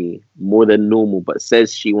 FaceTiming me more than normal, but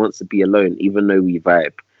says she wants to be alone, even though we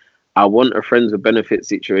vibe. I want a friends with benefits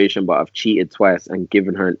situation, but I've cheated twice and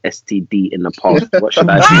given her an STD in the past. What should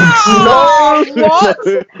I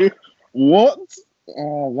do? What? What?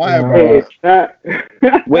 Oh, why, bro?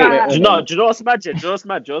 Wait, do you know what's magic? Like,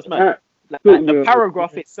 the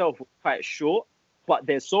paragraph itself was quite short, but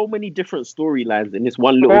there's so many different storylines in this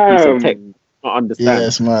one little piece of text. I don't understand. Yeah,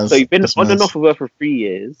 so you've been on and off of her for 3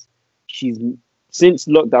 years. Since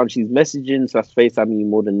lockdown, she's messaging / FaceTiming me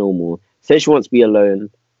more than normal. Says she wants to be alone,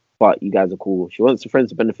 but you guys are cool. She wants a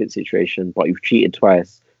friends with benefit situation, but you've cheated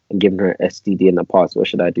twice and given her an STD in the past. What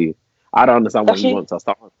should I do? I don't understand what he wants. I'll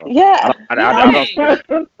start with her. Yeah.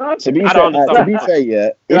 To be fair, yeah.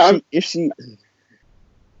 If she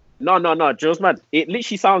No, Joe's mad. It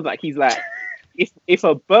literally sounds like he's like, if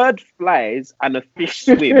a bird flies and a fish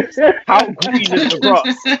swims, how green is the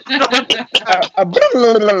grass? A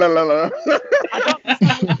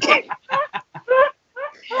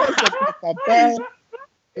bird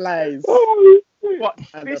flies. What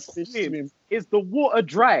fish swims? Is the water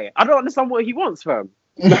dry? I don't understand what he wants, fam.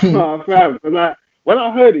 Nah, fam. Like, when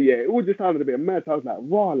I heard it, it all just sounded a bit mad. I was like,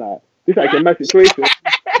 wow, like, this is like a mad situation. I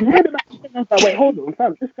was like, wait, hold on,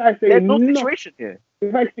 fam. This guy's saying there's no situation here.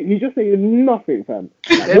 In fact, he's just saying nothing, fam.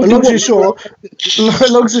 Long story short,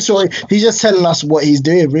 he's just telling us what he's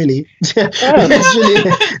doing, really. That's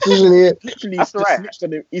really it. Literally, right.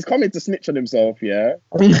 He's coming to snitch on himself, yeah?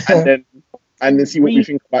 and then see what you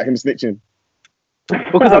think about him snitching.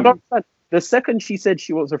 Because I don't understand. The second she said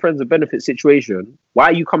she wants a friends with benefit situation, why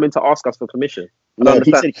are you coming to ask us for permission? No,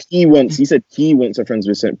 he said he wants a friends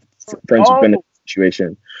with benefit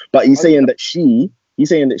situation, but he's saying that she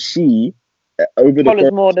over the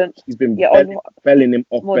course she's been belling him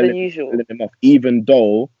off, even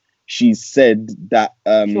though she said that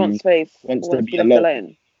she wants space, wants to be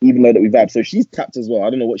alone. Even though that we vibe, so she's tapped as well. I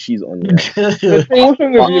don't know what she's on. Yeah. What's wrong with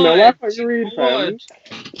you, man? Why can't you read, fam?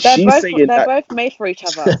 They're both made for each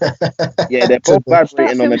other. Yeah, they're both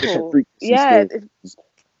vibrating on a different frequency. Yeah.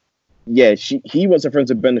 Yeah, he wants a friends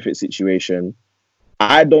with benefit situation.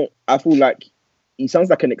 I feel like he sounds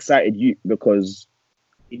like an excited youth because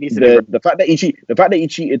the fact that he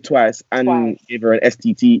cheated twice and gave her an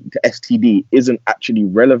STD isn't actually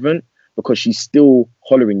relevant. Because she's still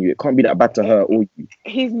hollering you. It can't be that bad to her or you.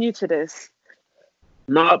 He's new to this.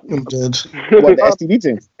 No, I'm dead. What, the STD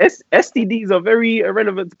thing? STDs are very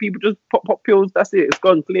irrelevant to people. Just pop pills. That's it. It's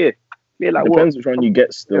gone clear. Like depends which one you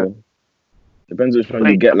get. Still depends which one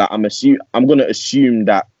you get. Like I'm gonna assume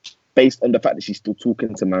that based on the fact that she's still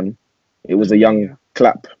talking to man, it was a young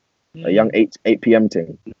clap, a young 8 p.m.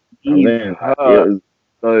 thing. Leave her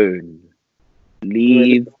alone.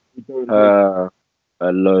 Leave her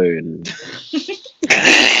alone. The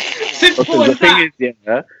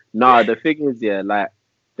thing is, like,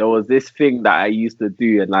 there was this thing that I used to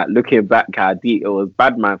do, and like looking back how deep it was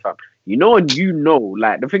bad, man, fam. You know, and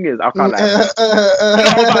like the thing is, I can't like.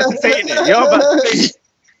 I'm about to say it. You're about to say it.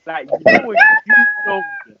 Like,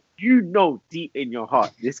 you know, deep in your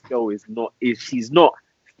heart, this girl she's not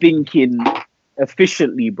thinking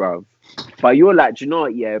efficiently, bruv. But you're like, do you know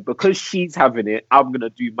what? Yeah, because she's having it, I'm gonna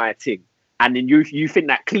do my thing. And then you think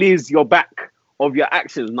that clears your back of your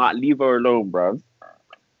actions. Not leave her alone, bro.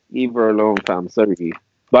 Leave her alone, fam. Sorry.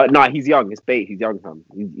 But no, he's young. It's bait. He's young, fam.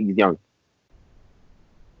 He's young.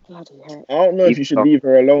 Bloody hell. I don't know if you should leave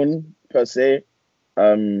her alone, per se.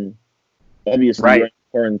 Obviously, you're in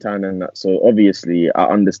quarantine and that. So obviously, I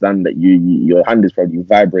understand that your hand is probably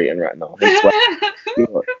vibrating right now.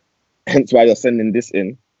 Hence why you're sending this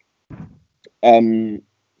in.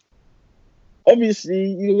 Obviously,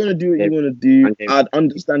 you're gonna do what you want to do. I'd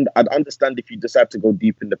understand if you decide to go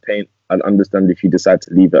deep in the paint. I'd understand if you decide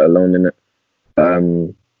to leave it alone in it.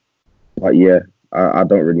 But yeah, I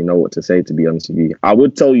don't really know what to say, to be honest with you. I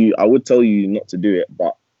would tell you not to do it,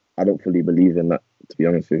 but I don't fully believe in that, to be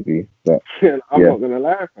honest with you. But I'm not gonna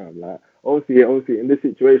lie, fam. Like, obviously, in this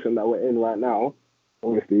situation that we're in right now,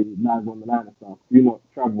 obviously, live on the line and stuff. Do not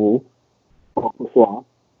travel or persuade.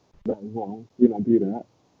 That is wrong. Do not do that.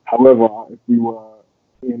 However, if we were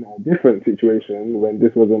in a different situation when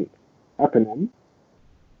this wasn't happening,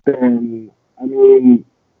 then, I mean,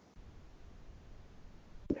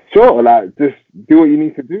 sure, like, just do what you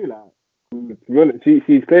need to do. Like, to be honest,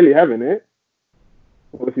 she's clearly having it.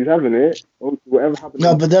 Well, she's having it. Whatever happens.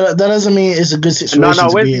 No, but that doesn't mean it's a good situation. No,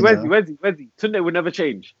 Wesley. Tunde would never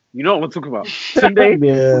change. You know what I'm talking about. Tunde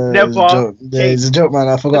never. It's a joke, man.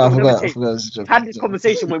 I forgot. Had this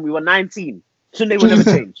conversation when we were 19. Tunde will never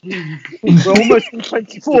change. We're almost in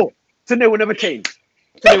 24. Tunde will never change.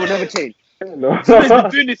 He's been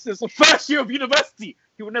doing this since the first year of university.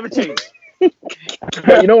 He will never change.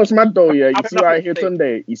 But you know what's mad though, yeah? You see why I hear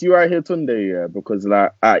Tunde, yeah? Because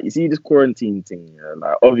like, you see this quarantine thing, yeah?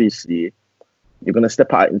 Like, obviously, you're gonna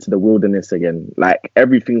step out into the wilderness again. Like,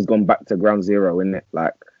 everything's gone back to ground zero, innit?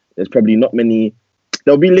 Like, there's probably not many.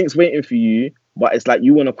 There'll be links waiting for you, but it's like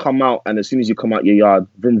you want to come out, and as soon as you come out your yard,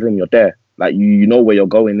 vroom vroom, you're there. Like, you know where you're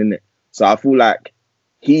going, innit? So I feel like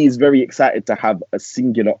he's very excited to have a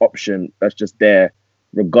singular option that's just there,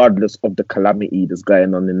 regardless of the calamity that's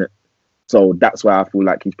going on in it. So that's why I feel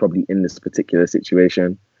like he's probably in this particular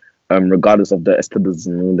situation, regardless of the establishments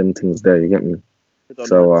and all them things there. You get me?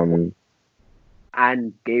 So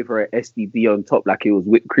and gave her an STD on top like it was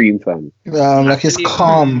whipped cream, fam. Like it's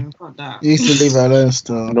calm. You used to leave her alone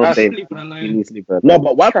still. Not Dave. He needs to leave her alone. No,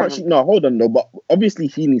 but why can't she? No, hold on, no. But obviously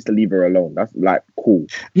he needs to leave her alone. That's like cool.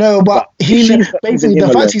 No, but he basically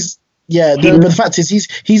the fact is. Yeah, but the fact is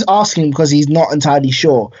he's asking because he's not entirely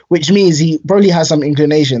sure, which means he probably has some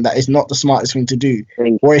inclination that it's not the smartest thing to do,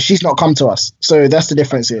 whereas she's not come to us. So that's the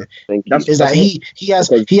difference here. Is that he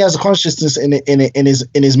has a consciousness in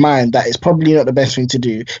his mind that it's probably not the best thing to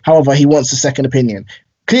do. However, he wants a second opinion.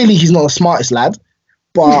 Clearly, he's not the smartest lad,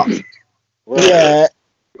 but yeah,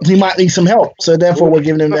 he might need some help. So therefore, we're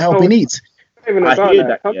giving him the help he needs. I hear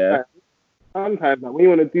that. Yeah. Sometimes, like, when you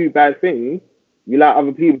want to do bad things, you like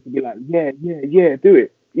other people to be like, yeah, do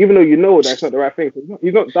it. Even though you know that's not the right thing.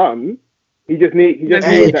 He's not dumb. He just needs that.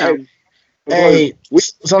 Hey,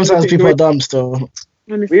 sometimes people are dumb still.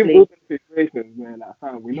 We've all been situations where, like,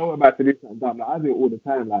 fam, we know we're about to do something dumb. Like, I do it all the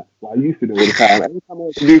time. Like, well, I used to do it all the time. Every time I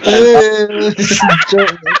want to do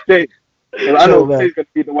something, I know he's going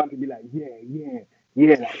to be the one to be like, yeah.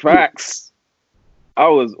 Like, facts. I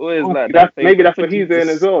was always like that. Maybe that's what he's doing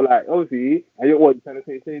as well. Like, obviously, and you're trying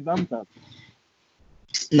to say dumb stuff.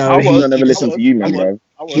 No, he never listen to you, man, bro.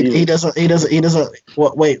 He doesn't.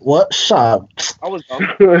 What? Shut up. I was dumb.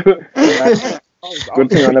 Good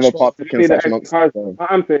thing I never partook in such nonsense.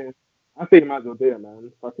 I'm saying you might as well do it,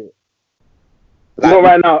 man. Fuck it. Not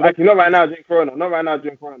right now. Actually, not right now. Drink Corona. Not right now.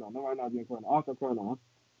 Drink Corona. After Corona,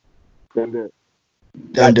 then do it.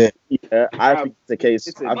 Don't do it. Yeah, I think it's a case.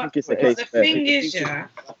 The thing is, yeah,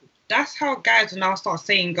 that's how guys will now start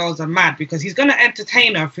saying girls are mad, because he's going to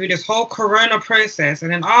entertain her through this whole Corona process,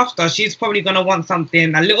 and then after, she's probably going to want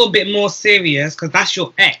something a little bit more serious, because that's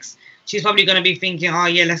your ex. She's probably going to be thinking, oh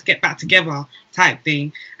yeah, let's get back together type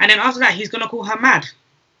thing. And then after that, he's going to call her mad.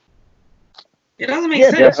 It doesn't make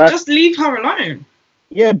sense. Just leave her alone.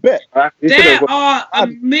 Yeah, bet. There are a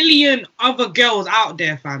million other girls out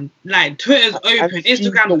there, fam. Like, Twitter's open,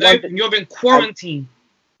 Instagram's open, you're in quarantine.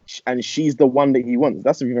 And she's the one that he wants.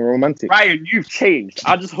 That's even romantic. Ryan, you've changed.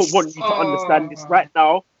 I just want you to understand this right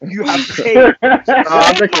now. You have changed.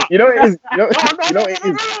 You know it is. You know it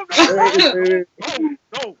is.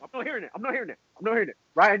 No, I'm not hearing it.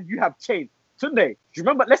 Ryan, you have changed. Sunday, do you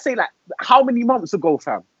remember? Let's say, like, how many months ago,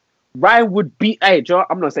 fam? Ryan would beat. Hey, Joe,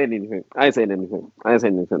 I'm not saying anything. I ain't saying anything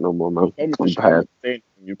no more, man. I'm tired.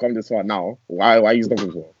 You come this far now. Why are you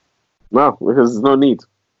stopping for? No, because there's no need.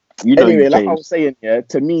 Anyway, like I was saying,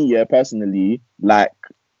 to me, personally, like,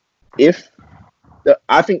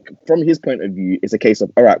 I think from his point of view, it's a case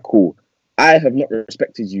of, all right, cool. I have not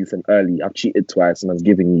respected you from early. I've cheated twice and I've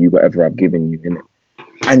given you whatever I've given you, innit?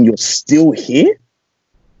 And you're still here?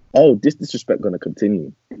 Oh, this disrespect gonna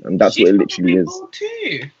continue. And that's what it literally is.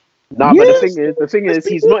 Too. Nah, but the thing is,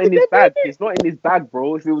 he's not in his bag. He's not in his bag,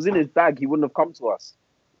 bro. If it was in his bag, he wouldn't have come to us.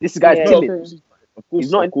 This guy's timid.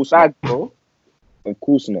 He's not in his bag, bro. Of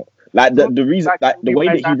course not. Like the reason, like the way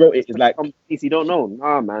that he wrote it is like, you don't know.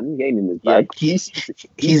 Nah, man, he ain't in his bag. He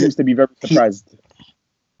seems to be very surprised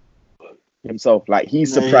himself. Like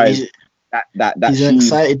he's surprised that he's an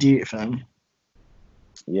excited dude, fam.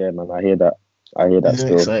 Yeah, man, I hear that.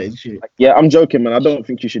 Still. Excited dude. Like, yeah, I'm joking, man. I don't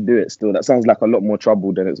think you should do it. Still, that sounds like a lot more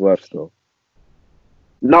trouble than it's worth. Still.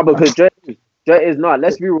 No, because Jay is not.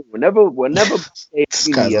 Let's be real. Whenever. This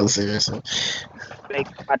guy's unserious.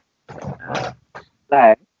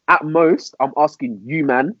 Like, at most, I'm asking you,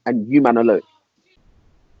 man, and you, man, alone.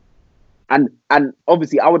 And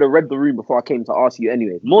obviously, I would have read the room before I came to ask you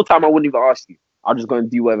anyways. More time, I wouldn't even ask you. I'll just go and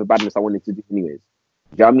do whatever badness I wanted to do anyways. Do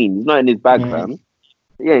you know what I mean? He's not in his bag, fam.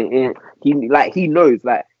 Yeah. He knows.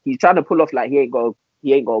 Like, he's trying to pull off like he ain't got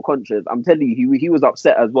a conscience. I'm telling you, he was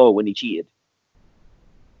upset as well when he cheated.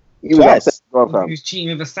 He was upset as well, fam. He was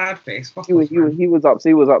cheating with a sad face. He was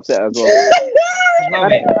upset as well.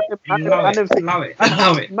 Love it. Fam,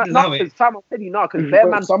 I'm telling you now,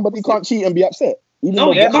 because somebody can't cheat and be upset.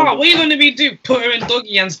 No, you can't. What are you going to be do? Put her in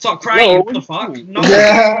doggy and start crying? What the fuck? No.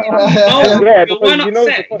 Yeah. You weren't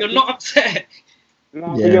upset. You're not upset. No,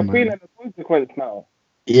 Yeah, but you're man. feeling the consequence now.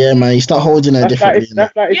 Yeah, man. You start holding her differently.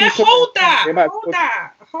 That's like if Yeah, you come hold out, that. you're about to Hold go-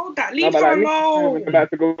 that. Hold that. No, Leave but her like Nick said, when alone. you're about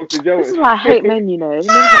to go to jail. This is why I hate men, you know.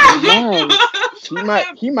 Men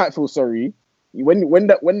He might feel sorry when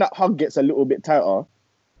that hug gets a little bit tighter.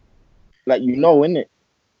 Like innit?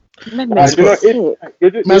 men Man's make put- me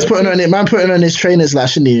sick. Man's putting on it. Man putting on his trainers like I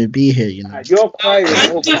shouldn't even be here. You know. You're crying.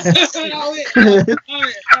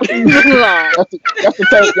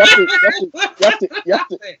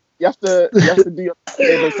 You have to do your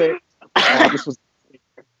they say this was.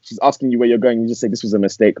 She's asking you where you're going. You just say this was a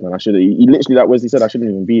mistake, man. I should have. He literally that was he said I shouldn't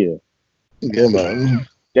even be here. Yeah, man.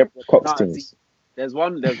 Deborah Cox Nah, things. see, there's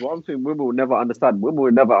one thing women will never understand. Women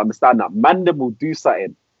will never understand that man them will do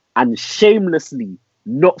something and shamelessly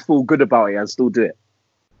not feel good about it and still do it.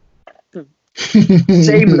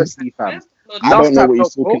 Shamelessly, fam. I don't know what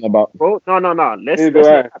he's talking about. Bro, no.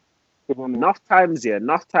 Either Enough times,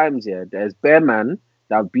 yeah. There's bare man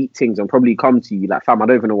that beat things and probably come to you like, fam, I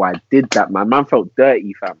don't even know why I did that, man. Man felt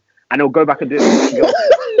dirty, fam. And they'll go back and do it.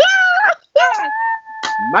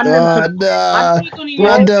 Man,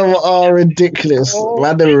 them are ridiculous.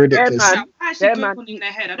 Man, them are ridiculous. Why is she going in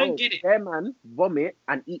their head? I don't get it. Their man vomit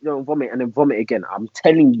and eat their own vomit and then vomit again. I'm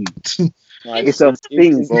telling you. It's a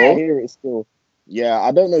thing, bro. I hear it still. Yeah,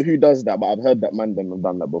 I don't know who does that, but I've heard that man them have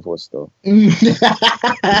done that before still.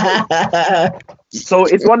 So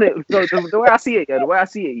it's one of the way I see it,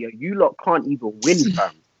 yeah, you lot can't even win,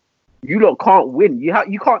 fam. You lot can't win. You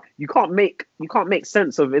can't make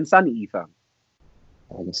sense of insanity, fam.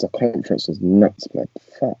 Oh, the circumference was nuts, man.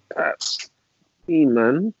 Fuck. See,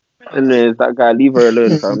 man. And there's that guy, leave her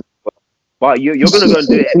alone, fam. But you're gonna go and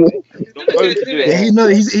do it anyway. You're going to do it. Yeah,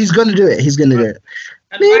 he's gonna do it. He's gonna do it.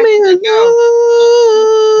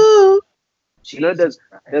 You know,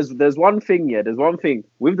 there's one thing, yeah. There's one thing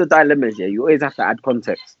with the dilemmas, yeah. You always have to add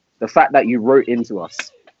context. The fact that you wrote into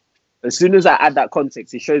us. As soon as I add that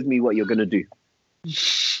context, it shows me what you're gonna do.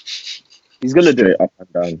 He's gonna do it Up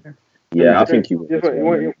and down. Yeah, I think he will.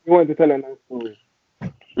 You want to tell a nice story.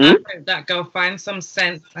 I hope that girl finds some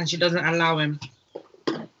sense and she doesn't allow him.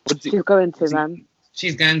 She's going to, man.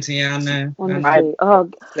 She's going to, yeah, I know. Honestly. Oh,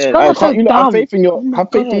 Can't so you not have dumb. faith in your Oh my have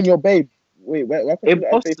faith God. in your babe? Wait, where can you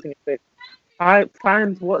have faith in your babe? I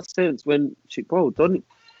find what sense when she, bro, don't.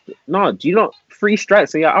 No, do you not 3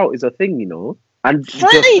 strikes and you're out is a thing, you know? And the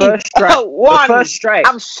first strike,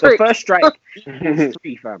 I'm strict. the first strike is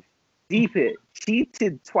 3, fam. Deep it.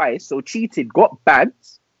 Cheated twice, so cheated, got bagged.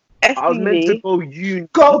 I was meant to go uni.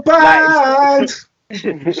 Go back.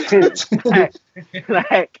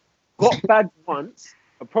 like got bagged once.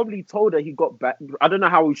 I probably told her he got bagged. I don't know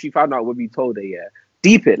how she found out when we told her, yeah.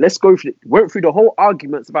 Deep it. Let's go through it. Went through the whole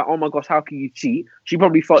arguments about, oh my gosh, how can you cheat? She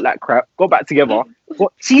probably felt like crap. Got back together.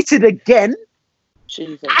 Got cheated again.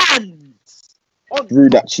 Jesus. And Through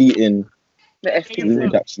that cheating. The Through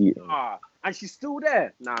that cheating. and she's still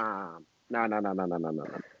there. Nah.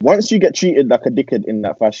 Once you get treated like a dickhead in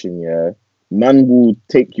that fashion, yeah, man will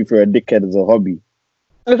take you for a dickhead as a hobby.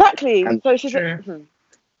 Exactly. And- So she's. Sure.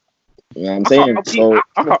 You know what I'm saying? So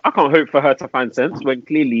I can't hope for her to find sense when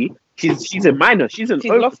clearly she's a minor. She's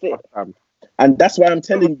lost it. and that's why I'm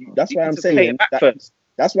telling you. That's why I'm To pay saying it back that, first.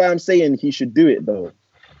 that's why I'm saying he should do it though.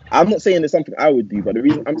 I'm not saying it's something I would do, but the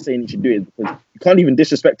reason I'm saying he should do it is because you can't even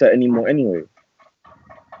disrespect her anymore anyway.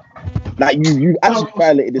 Like you actually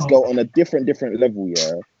violated this girl on a different level,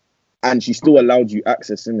 yeah, and she still allowed you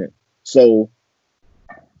access in it. So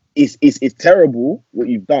it's terrible what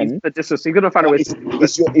you've done. So you're gonna find a way.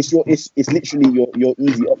 It's literally your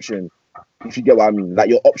easy option, if you get what I mean. Like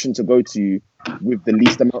your option to go to with the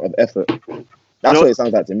least amount of effort. That's what it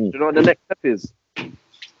sounds like to me. You know what the next step is?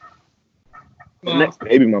 Well, Next,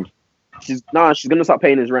 Baby mum. she's gonna start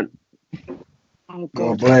paying his rent. Oh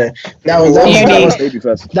boy, that was baby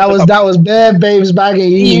first. that was bare babes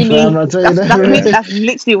bagging you, fam. I tell you That's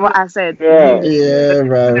literally what I said. Yeah. Yeah,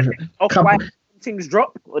 bro. Off-white things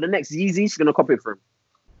drop, or the next Yeezy, she's gonna copy it from.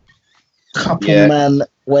 Couple Yeah. man,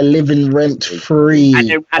 we're living rent free. And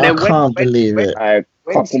then I when- can't when- believe when- it.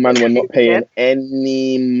 Couple man were not paying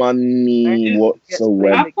any money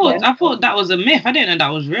whatsoever. I thought that was a myth. I didn't know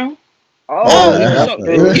that was real. Oh, Yeah, shocked.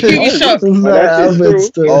 that You shocked. happened. That happened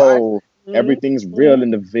still. Oh, everything's real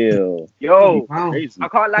in the Ville. yo, Wow. I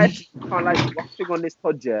can't lie. One thing on this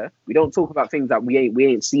pod, yeah, we don't talk about things that we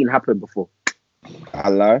ain't seen happen before.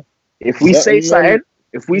 Allah. If we say something,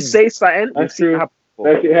 we've That's seen it true. happen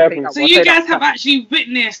before. That shit happens. So you guys have actually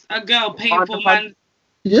witnessed a girl paying for man.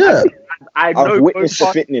 Yeah, I know I've witnessed the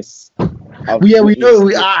both fitness. we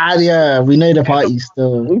know. We know the party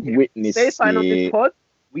still. We've witnessed say something on this it. pod.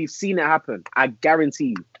 We've seen it happen. I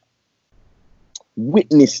guarantee you.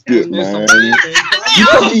 Witnessed it, man. You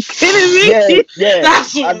probably kidding me? Yeah.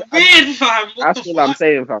 That's weird, fam. That's all I'm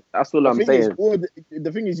saying, fam. That's all I'm saying.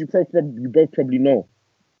 The thing is, you both probably know.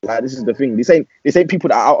 Like, this is the thing. This ain't people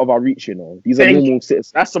that are out of our reach, you know. These are normal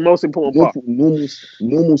citizens. That's the most important part.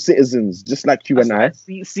 Normal citizens, just like you and I.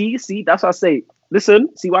 See, that's what I say. Listen,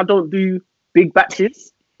 see why I don't do big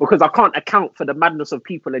batches? Because I can't account for the madness of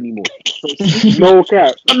people anymore. So, no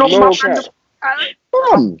cap. No cap.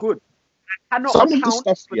 I'm good. I cannot Some of the account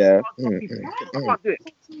stuff, for yeah. I can't do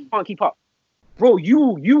it. Can't keep up. Bro,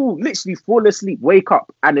 you literally fall asleep, wake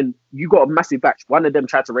up, and then you got a massive batch. One of them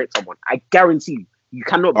tried to rape someone. I guarantee you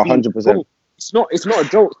cannot be 100%. It's not a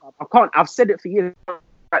joke. I can't. I've said it for years.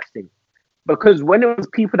 Batch thing, because when it was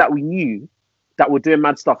people that we knew that were doing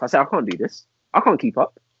mad stuff, I said I can't do this. I can't keep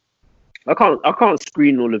up. I can't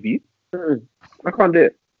screen all of you. I can't do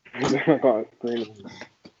it. I can't screen.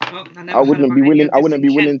 I wouldn't be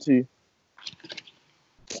willing to.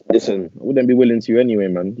 Listen, I wouldn't be willing to anyway,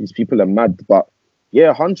 man. These people are mad, but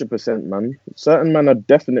yeah, 100%, man. Certain men are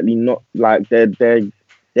definitely not like they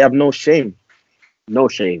have no shame. No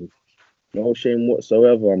shame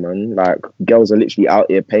whatsoever, man. Like, girls are literally out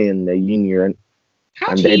here paying their uni rent, How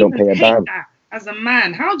and do they you don't pay a dime. that as a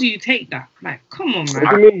man? How do you take that? Like, come on, man.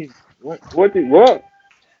 What do you mean? What?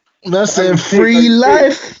 That's a free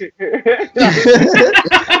life. I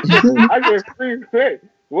get free quick.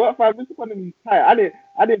 What if I was one of these tight?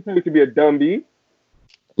 I didn't tell you to be a dumb bee.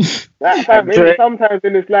 Maybe sometimes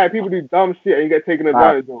in this life people do dumb shit and you get taken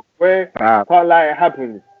advantage of. Where can't lie, it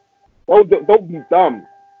happens. Don't be dumb.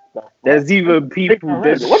 There's even people.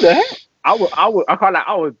 What the heck? I can't lie.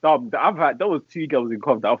 I was dumb. There was 2 girls in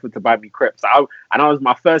Cov that offered to buy me crepes. And I was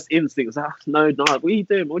my first instinct was like, no, what are you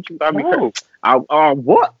doing? What you buy me crepes?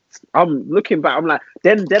 What? I'm looking back. I'm like,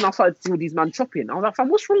 then I started to see all these men chopping. I was like, fam,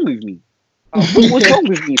 what's wrong with me? What's wrong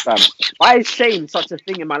with me, fam? Why is shame such a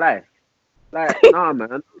thing in my life? Like, nah,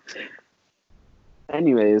 man.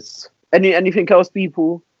 Anyways, anything else,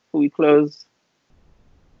 people? Before we close.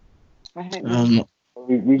 I'm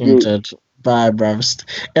dead. Bye, bruv.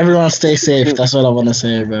 Everyone stay safe. That's all I want to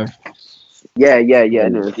say, bruv. Yeah.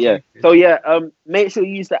 Anyways, yeah. So make sure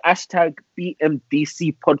you use the hashtag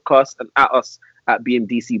BMDC podcast and at us at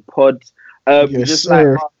BMDC pod. Yes, just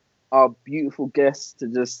sir. like our beautiful guests to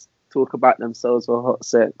just talk about themselves for hot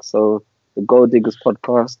sec. So the Gold Diggers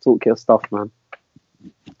podcast, talk your stuff, man.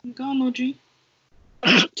 Go on, Audrey.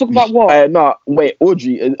 Talk about what? No, wait,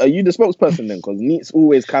 Audrey, are you the spokesperson then? Because Neats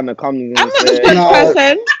always kind of comes and I'm not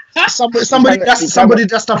says, the spokesperson. Somebody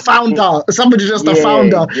just a founder. Somebody just a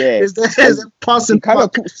founder. Yeah. Is a person? She kind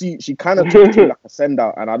of talks to you like a send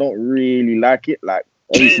out, and I don't really like it. Like,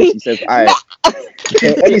 obviously, she says,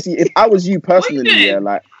 obviously, if I was you personally, yeah,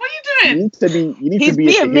 like, what are you doing? You need He's to be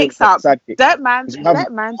being mixed up. Sidekick. Don't man him.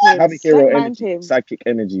 Have a hero energy, sidekick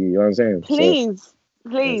energy. You know what I'm saying?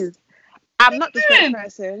 Please. I'm not the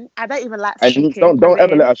spokesperson. I don't even like speaking. And don't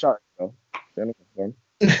ever let her shout.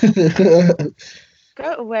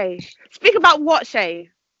 Go away. Speak about what, Shay?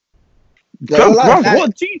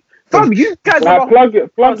 What do you... Fam, you guys are...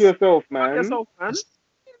 Plug yourself, man. Be a bit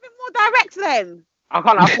more direct then. I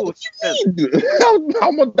can't afford. How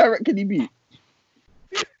much direct can he be?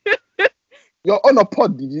 You're on a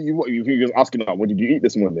pod. You're asking what did you eat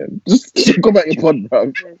this morning? Just go back your pod,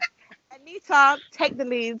 bro. Anita, take the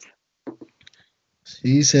lead.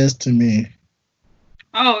 He says to me.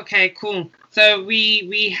 Oh, okay, cool. So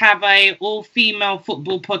we have a all-female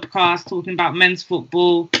football podcast talking about men's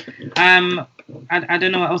football. I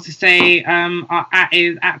don't know what else to say. Our @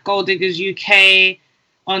 is at Gold Diggers UK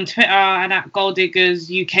on Twitter and at Gold Diggers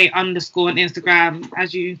UK _ on Instagram.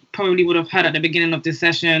 As you probably would have heard at the beginning of this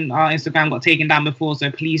session, our Instagram got taken down before, so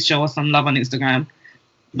please show us some love on Instagram.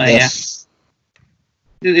 But yes.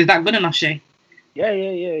 Is that good enough, Shay? Yeah.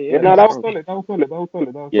 No, that was solid.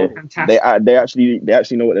 Yeah, fantastic. They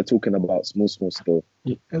actually know what they're talking about. Small still.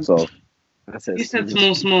 So that's it. You said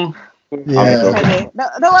small. Yeah.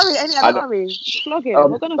 Don't worry. Don't worry. Flog it.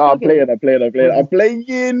 We're gonna flog it. I'm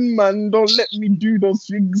playing, man. Don't let me do those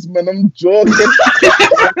things, man. I'm joking.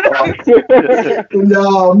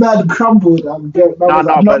 No, man, crumbled. I'm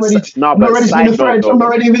not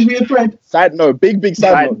ready to be a thread. Side note, big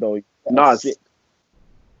side note though. No,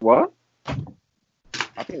 what?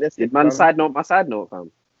 I think that's it. Man, side note, my side note,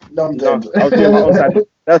 fam. No, I'm dead. I was doing my own side note.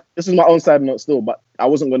 This is my own side note still, but I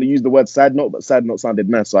wasn't going to use the word side note, but side note sounded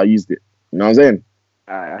nice, so I used it. You know what I'm saying?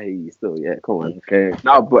 I hear you still, yeah, come on. Okay.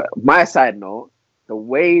 No, but my side note, the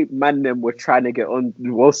way man them were trying to get on,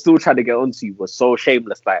 was still trying to get onto you was so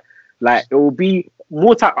shameless. Like it will be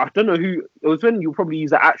more time. I don't know who, it was when you probably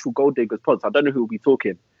use the actual Gold Diggers pods. I don't know who will be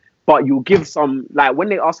talking. but you'll give some, like, when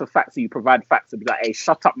they ask for facts, you provide facts, and be like, hey,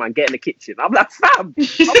 shut up, man, get in the kitchen. I'm like, fam, I'm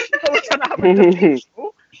trying to have a debate,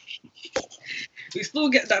 bro. We still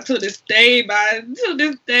get that to this day, man. To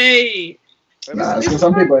this day. Nah,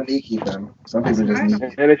 some people are leaky, fam. Some people just leaky.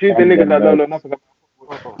 And it's usually niggas that don't know nothing about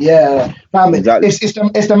football. Yeah, fam, Exactly.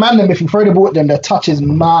 it's the man them. If you throw the ball at them, their touch is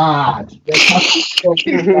mad. Their touch is so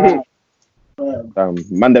mad.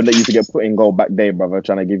 Man, them that used to get put in goal back there, brother,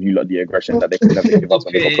 trying to give you lot the aggression that they could never give us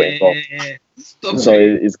when they got put in goal. So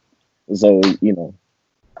it's you know,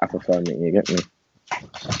 I prefer it. You get me?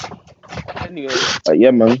 Anyway, But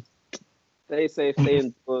yeah, man. stay safe, stay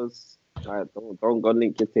indoors. Right, don't go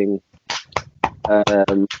link your thing.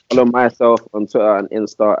 Follow myself on Twitter and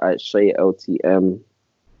Insta at ShayLTM.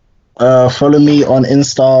 Follow me on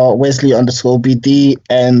Insta Wesley_BD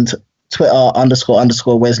and Twitter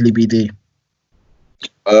 __ Wesley BD.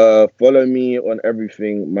 Follow me on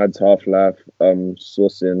everything. Mad's Half-Life.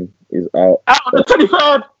 Sourcing is out. Out on the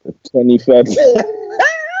 23rd. The 23rd.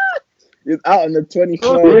 It's out on the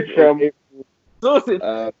 23rd.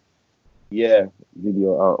 Sourcing. Yeah,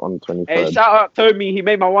 video out on the 23rd. Hey, shout out Tommy. He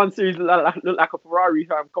made my one series look like a Ferrari,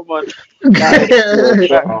 fam. Come on.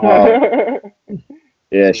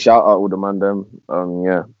 Yeah, shout out all the man them.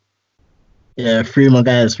 Yeah. Yeah, free my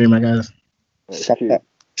guys. Follow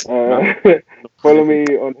me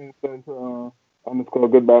on Insta and Twitter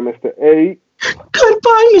 _goodbye Mr. A.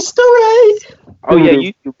 Goodbye, Mr. A. Oh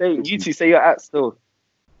yeah, you two say your at still.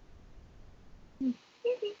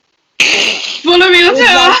 Follow me on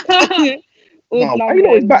Twitter. Wow, why you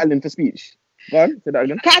always battling for speech? Go on, say that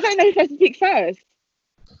again. I don't know who's supposed to speak first.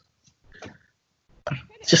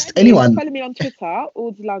 Just anyone. Follow me on Twitter,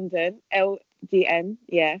 Alds London, LDN,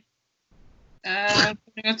 yeah. Follow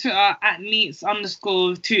me on Twitter at Neats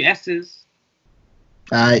 _ 2 S's.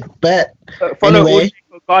 I bet. Follow Anyway.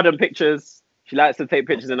 all garden pictures. She likes to take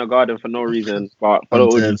pictures in her garden for no reason. But follow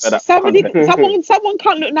all Nonsense. for that Someone content.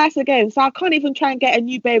 can't look nice again, so I can't even try and get a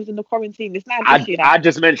new babes in the quarantine. It's not an issue now. I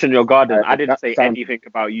just mentioned your garden. I didn't That say sounds- anything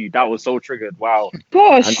about you. That was so triggered. Wow.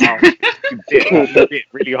 Gosh. And you bit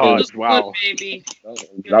really hard. Wow. Good, baby. That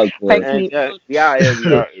was Thank And, you. yeah,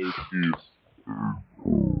 we are.